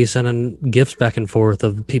Bandit be sending gifts back and forth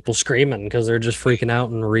of people screaming because they're just freaking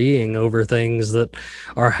out and reeing over things that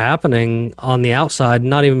are happening on the outside,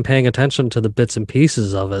 not even paying attention to the bits and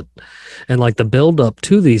pieces of it. And like the build up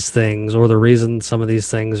to these things, or the reason some of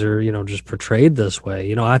these things are, just portrayed this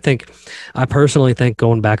way. I personally think,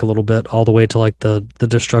 going back a little bit all the way to like the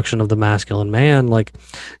destruction of the masculine man, like,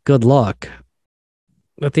 good luck.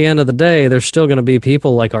 At the end of the day, there's still going to be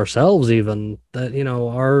people like ourselves even that,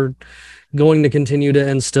 are going to continue to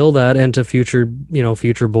instill that into future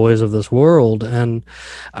boys of this world. And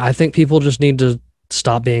I think people just need to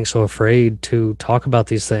stop being so afraid to talk about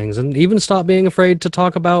these things, and even stop being afraid to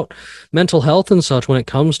talk about mental health and such when it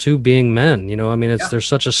comes to being men. There's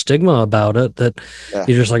such a stigma about it that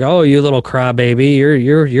you're just like, oh, you little crybaby,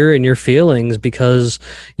 you're in your feelings because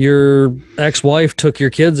your ex-wife took your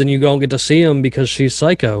kids and you don't get to see them because she's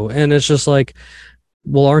psycho. And it's just like,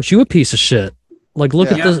 well, aren't you a piece of shit? Like,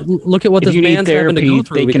 look at this. Look at what this man's having to go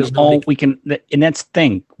through. And that's the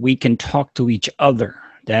thing. We can talk to each other.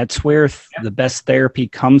 That's where the best therapy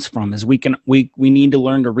comes from. Is we need to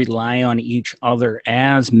learn to rely on each other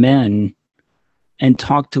as men and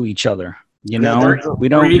talk to each other. We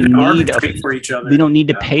don't need for each other. We don't need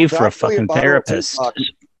to pay for a fucking therapist.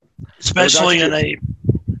 Especially in a.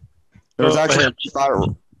 There was actually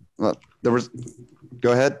viral.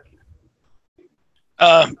 Go ahead.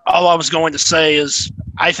 All I was going to say is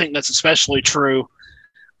I think that's especially true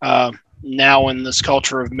now in this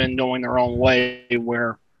culture of men going their own way,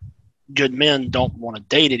 where good men don't want to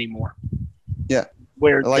date anymore. Yeah.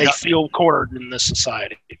 Where they feel cornered in this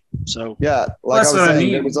society. So yeah, like I was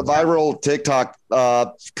saying, there was a viral TikTok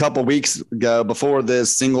a couple weeks ago before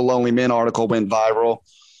this Single Lonely Men article went viral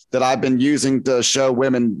that I've been using to show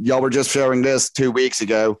women. Y'all were just sharing this 2 weeks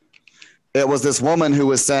ago. It was this woman who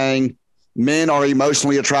was saying men are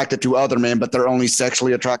emotionally attracted to other men, but they're only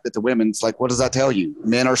sexually attracted to women. It's like, what does that tell you?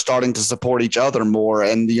 Men are starting to support each other more,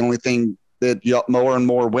 and the only thing that more and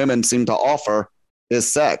more women seem to offer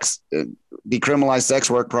is sex. Decriminalize sex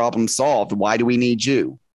work, problem solved. Why do we need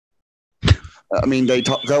you? I mean, they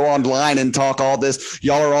go online and talk all this.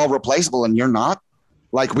 Y'all are all replaceable, and you're not.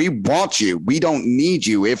 Like, we want you. We don't need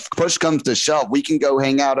you. If push comes to shove, we can go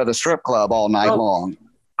hang out at a strip club all night long.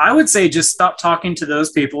 I would say just stop talking to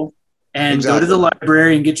those people and go to the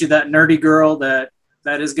library and get you that nerdy girl that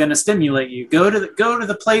is going to stimulate you. Go to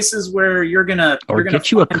the places where you're going to... Or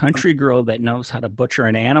get you a country girl that knows how to butcher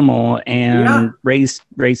an animal and raise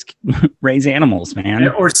animals, man.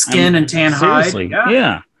 Or skin and tan seriously.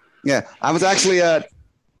 hide. Yeah. I was actually...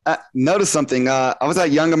 noticed something. I was at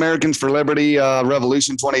Young Americans for Liberty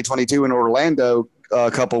Revolution 2022 in Orlando a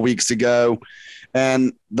couple weeks ago,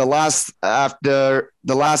 and the last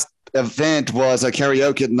event was a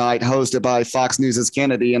karaoke night hosted by Fox News'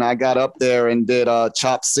 Kennedy, and I got up there and did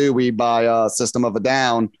Chop Suey by System of a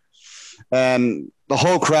Down, and the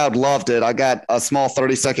whole crowd loved it. I got a small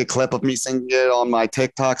 30-second clip of me singing it on my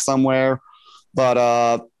TikTok somewhere,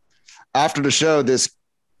 but after the show, this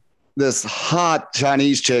hot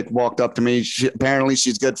Chinese chick walked up to me. Apparently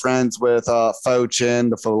she's good friends with Fo Chin,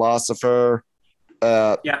 the philosopher.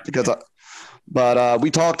 But we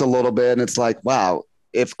talked a little bit, and it's like, wow,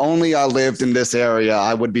 if only I lived in this area,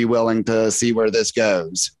 I would be willing to see where this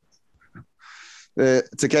goes.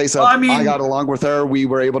 It's a case of I got along with her. We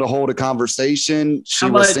were able to hold a conversation. She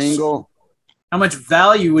was single. How much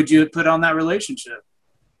value would you put on that relationship?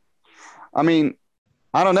 I mean,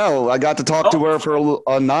 I don't know. I got to talk to her for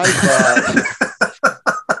a night.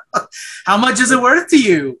 How much is it worth to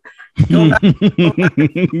you?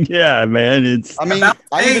 Yeah, man.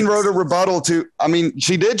 I even wrote a rebuttal to. I mean,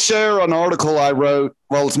 she did share an article I wrote.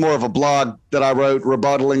 Well, it's more of a blog that I wrote,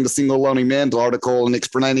 rebuttaling the Single Lonely Men article and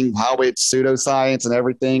explaining how it's pseudoscience and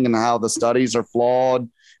everything, and how the studies are flawed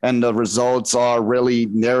and the results are really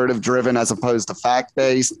narrative driven as opposed to fact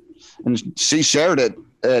based. And she shared it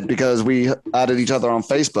because we added each other on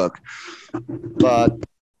Facebook. But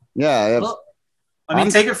yeah,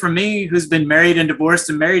 take it from me, who's been married and divorced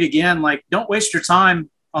and married again. Like, don't waste your time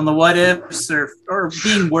on the what ifs or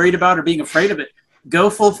being worried about or being afraid of it.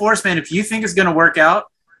 Go full force, man. If you think it's going to work out,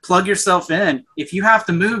 plug yourself in. If you have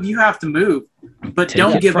to move, you have to move. But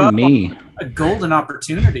don't give up on a golden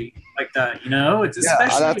opportunity like that. You know, it's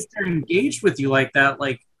especially if they're engaged with you like that.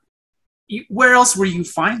 Like, where else will you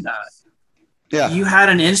find that? Yeah, you had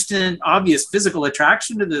an instant, obvious physical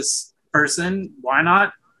attraction to this person. Why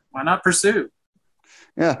not pursue?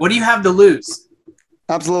 Yeah. What do you have to lose?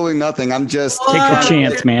 Absolutely nothing. I'm just take the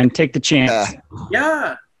chance, man. Take the chance.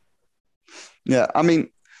 Yeah. Yeah. I mean,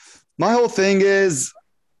 my whole thing is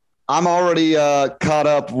I'm already caught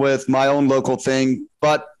up with my own local thing,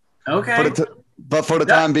 but for the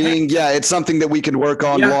time being, it's something that we can work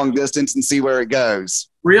on long distance and see where it goes.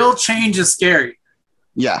 Real change is scary.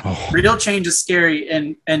 Yeah. Real change is scary,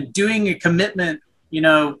 and doing a commitment, you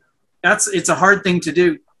know, it's a hard thing to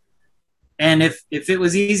do. And if it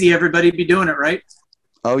was easy, everybody'd be doing it, right?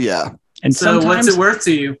 Oh yeah. And so what's it worth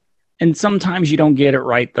to you? And sometimes you don't get it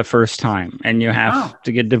right the first time, and you have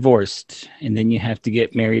to get divorced, and then you have to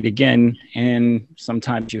get married again, and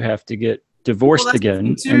sometimes you have to get divorced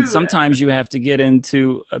again, and sometimes you have to get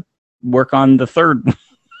into work on the third.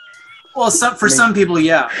 Well, for some people,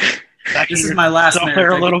 yeah. This is my last marriage. There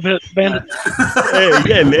a little bit, Bandit.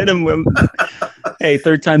 Hey, man. Hey,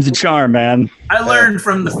 third time's a charm, man. I learned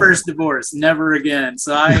from the first divorce, never again.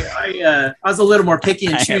 So I was a little more picky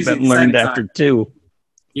and choosy. I haven't learned after two.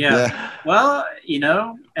 Yeah. Well, you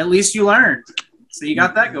know, at least you learned. So you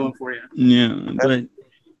got that going for you. Yeah, but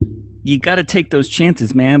you got to take those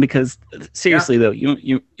chances, man. Because seriously, though,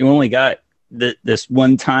 you only got this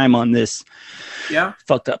one time on this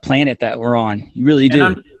fucked up planet that we're on. You really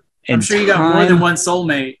do. I'm sure you got more than one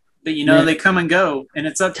soulmate, but you know they come and go, and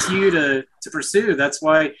it's up to you to pursue. That's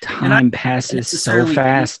why time passes so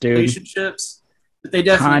fast, dude. Relationships, but they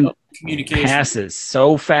definitely communication passes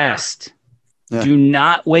so fast. Yeah. Do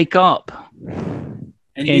not wake up in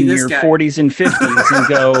your 40s and 50s and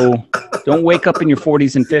go. Don't wake up in your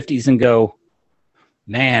 40s and 50s and go,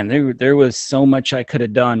 man, there was so much I could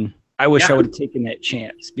have done. I wish I would have taken that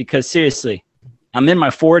chance, because seriously, I'm in my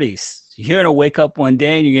 40s. You're going to wake up one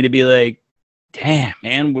day and you're going to be like, damn,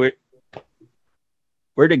 man, where'd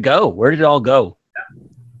it go? Where did it all go?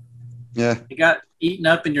 Yeah. You got eaten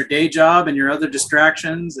up in your day job and your other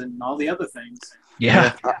distractions and all the other things.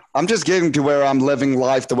 Yeah. I'm just getting to where I'm living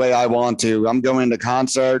life the way I want to. I'm going to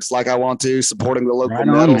concerts like I want to, supporting the local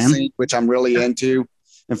metal scene, which I'm really into.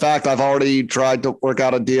 In fact, I've already tried to work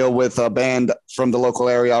out a deal with a band from the local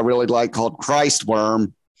area I really like called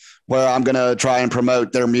Christworm, where I'm going to try and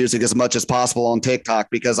promote their music as much as possible on TikTok,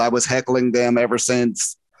 because I was heckling them ever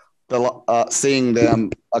since seeing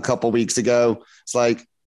them a couple weeks ago. It's like,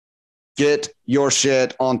 get your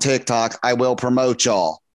shit on TikTok. I will promote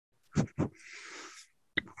y'all.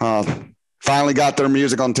 Finally got their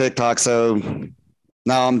music on TikTok, so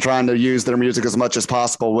now I'm trying to use their music as much as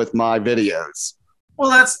possible with my videos. Well,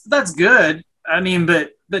 that's good. I mean,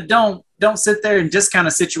 but don't sit there in discount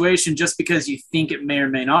a situation just because you think it may or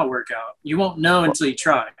may not work out. You won't know until you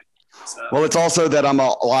try. So. Well, it's also that I'm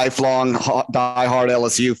a lifelong diehard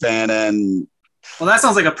LSU fan, and well, that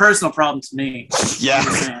sounds like a personal problem to me.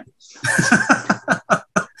 Yeah.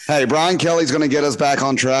 Hey, Brian Kelly's going to get us back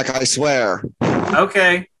on track, I swear.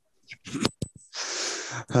 Okay.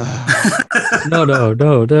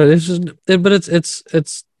 No. It's just, but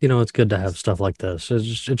it's you know, it's good to have stuff like this. It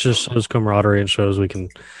just shows camaraderie and shows we can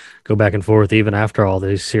go back and forth even after all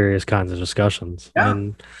these serious kinds of discussions. Yeah.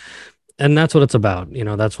 And that's what it's about. You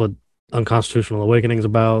know, that's what Unconstitutional Awakening is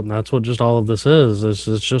about, and that's what just all of this is.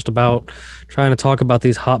 It's just about trying to talk about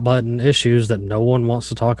these hot button issues that no one wants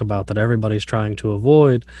to talk about, that everybody's trying to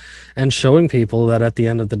avoid, and showing people that at the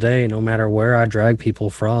end of the day, no matter where I drag people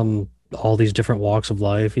from, all these different walks of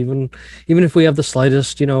life, even if we have the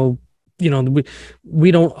slightest,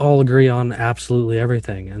 we don't all agree on absolutely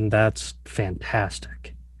everything, and that's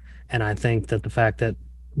fantastic. And I think that the fact that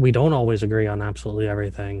we don't always agree on absolutely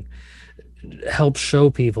everything helps show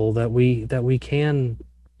people that we can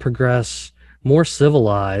progress more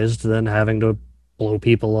civilized than having to blow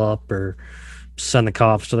people up or send the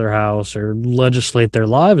cops to their house or legislate their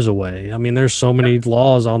lives away. I mean, there's so many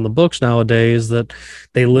laws on the books nowadays that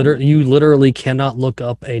you literally cannot look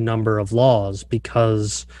up a number of laws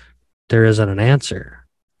because there isn't an answer.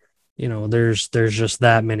 You know, there's just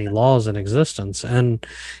that many laws in existence, and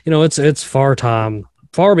it's far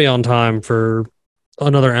beyond time for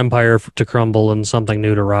another empire to crumble and something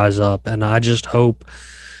new to rise up. And I just hope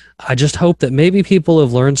that maybe people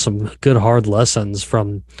have learned some good hard lessons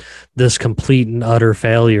from this complete and utter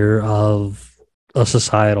failure of a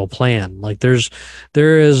societal plan. Like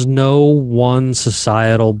there is no one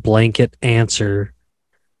societal blanket answer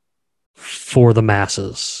for the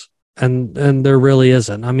masses. And there really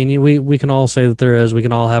isn't. I mean, we can all say that there is. We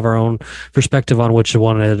can all have our own perspective on which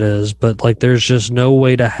one it is, but like there's just no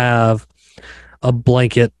way to have a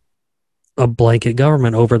blanket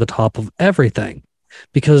government over the top of everything,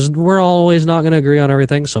 because we're always not going to agree on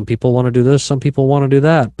everything. Some people want to do this, some people want to do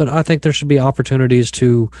that, but I think there should be opportunities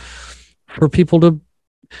for people to,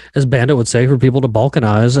 as Bandit would say, for people to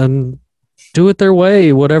balkanize and do it their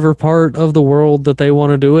way, whatever part of the world that they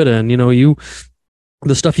want to do it in.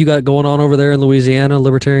 The stuff you got going on over there in Louisiana,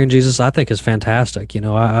 Libertarian Jesus, I think is fantastic.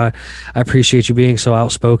 I appreciate you being so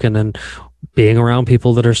outspoken and being around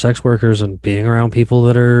people that are sex workers and being around people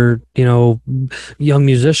that are, young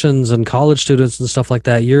musicians and college students and stuff like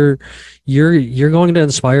that. You're going to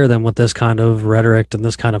inspire them with this kind of rhetoric and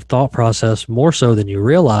this kind of thought process more so than you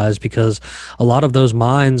realize, because a lot of those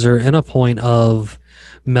minds are in a point of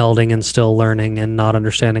melding and still learning and not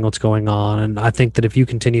understanding what's going on. And I think that if you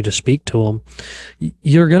continue to speak to them,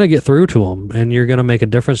 you're going to get through to them, and you're going to make a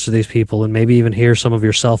difference to these people, and maybe even hear some of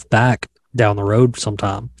yourself back down the road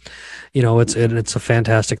sometime. It's a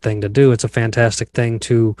fantastic thing to do. It's a fantastic thing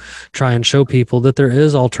to try and show people that there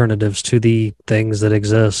is alternatives to the things that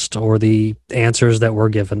exist or the answers that we're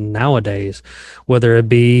given nowadays, whether it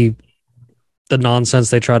be the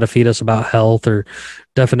nonsense they try to feed us about health or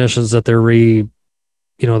definitions that they're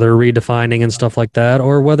redefining and stuff like that,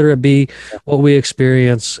 or whether it be what we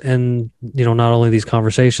experience in, not only these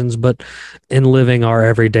conversations, but in living our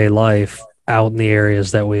everyday life out in the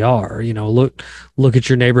areas that we are. Look at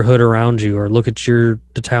your neighborhood around you, or look at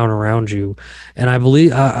the town around you. And I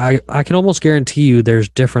believe I can almost guarantee you there's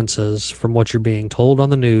differences from what you're being told on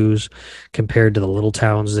the news compared to the little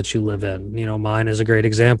towns that you live in. Mine is a great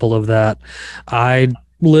example of that. I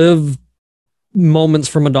live moments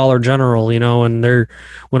from a Dollar General, and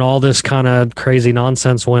when all this kind of crazy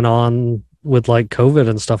nonsense went on with like COVID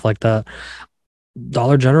and stuff like that,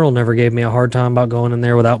 Dollar General never gave me a hard time about going in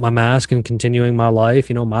there without my mask and continuing my life.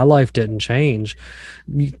 My life didn't change.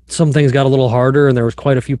 Some things got a little harder, and there was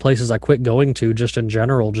quite a few places I quit going to just in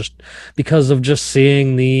general, just because of just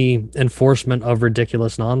seeing the enforcement of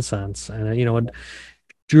ridiculous nonsense. And, it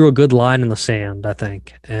drew a good line in the sand, I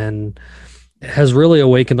think, and has really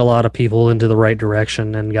awakened a lot of people into the right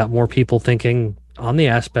direction and got more people thinking on the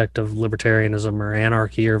aspect of libertarianism or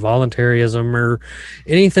anarchy or voluntarism or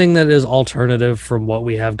anything that is alternative from what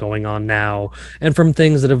we have going on now, and from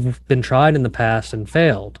things that have been tried in the past and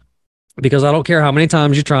failed. Because I don't care how many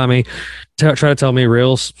times you try to tell me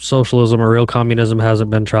real socialism or real communism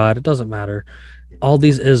hasn't been tried. It doesn't matter. all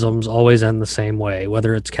these isms always end the same way,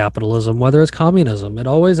 whether it's capitalism, whether it's communism, it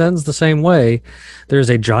always ends the same way. There's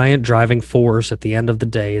a giant driving force at the end of the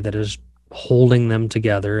day that is holding them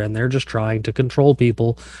together, and they're just trying to control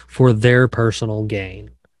people for their personal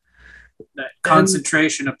gain. That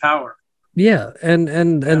concentration of power. Yeah,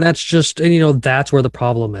 and that's just, and that's where the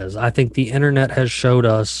problem is. I think the internet has showed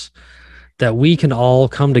us that we can all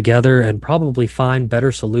come together and probably find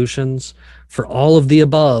better solutions for all of the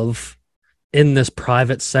above in this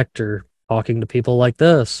private sector, talking to people like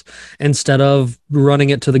this, instead of running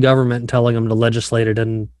it to the government and telling them to legislate it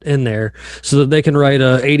in there so that they can write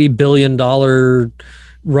a $80 billion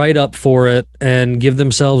write up for it and give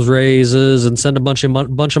themselves raises and send a bunch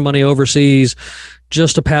of money overseas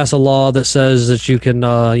just to pass a law that says that you can,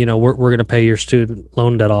 we're going to pay your student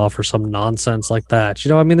loan debt off or some nonsense like that.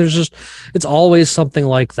 I mean, it's always something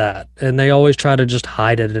like that. And they always try to just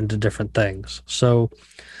hide it into different things. So,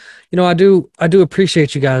 I do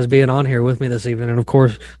appreciate you guys being on here with me this evening. And of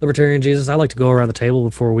course, Libertarian Jesus, I like to go around the table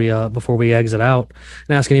before we exit out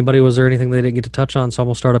and ask anybody, was there anything they didn't get to touch on? So I'm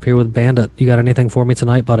going to start up here with Bandit. You got anything for me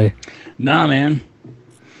tonight, buddy? Nah, man.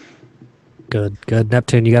 Good.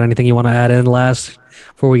 Neptune, you got anything you want to add in last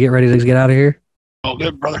before we get ready to get out of here? Oh,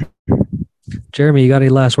 good, brother. Jeremy, you got any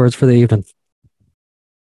last words for the evening?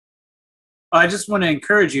 I just want to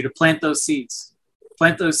encourage you to plant those seeds.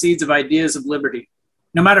 Plant those seeds of ideas of liberty.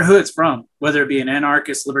 No matter who it's from, whether it be an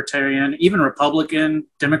anarchist, libertarian, even Republican,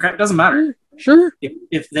 Democrat, doesn't matter. Sure.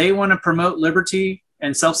 If they want to promote liberty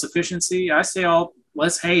and self-sufficiency, I say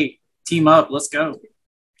let's team up, let's go.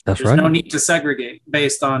 That's There's right. no need to segregate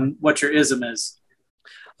based on what your ism is.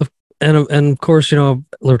 And of course,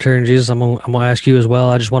 Libertarian Jesus, I'm gonna ask you as well.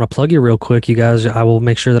 I just want to plug you real quick, you guys. I will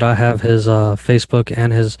make sure that I have his Facebook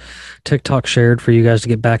and his TikTok shared for you guys to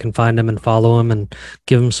get back and find him and follow him and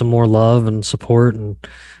give him some more love and support, and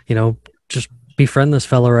just befriend this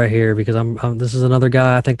fella right here, because this is another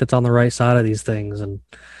guy I think that's on the right side of these things, and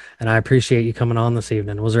I appreciate you coming on this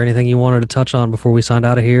evening. Was there anything you wanted to touch on before we signed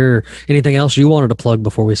out of here, or anything else you wanted to plug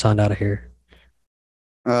before we signed out of here?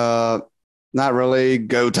 Not really.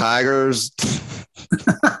 Go Tigers.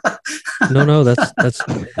 No, that's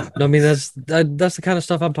I mean, that's the kind of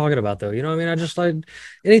stuff I'm talking about, though. I mean, I just like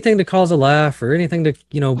anything to cause a laugh or anything to,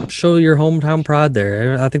 show your hometown pride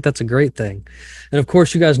there. I think that's a great thing. And of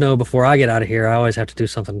course, you guys know, before I get out of here, I always have to do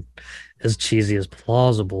something as cheesy as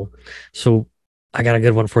plausible. So I got a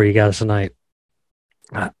good one for you guys tonight.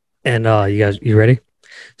 And you ready?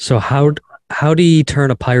 So how do you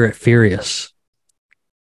turn a pirate furious?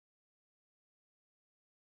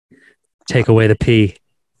 Take away the P.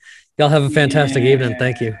 Y'all have a fantastic evening.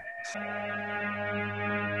 Thank you.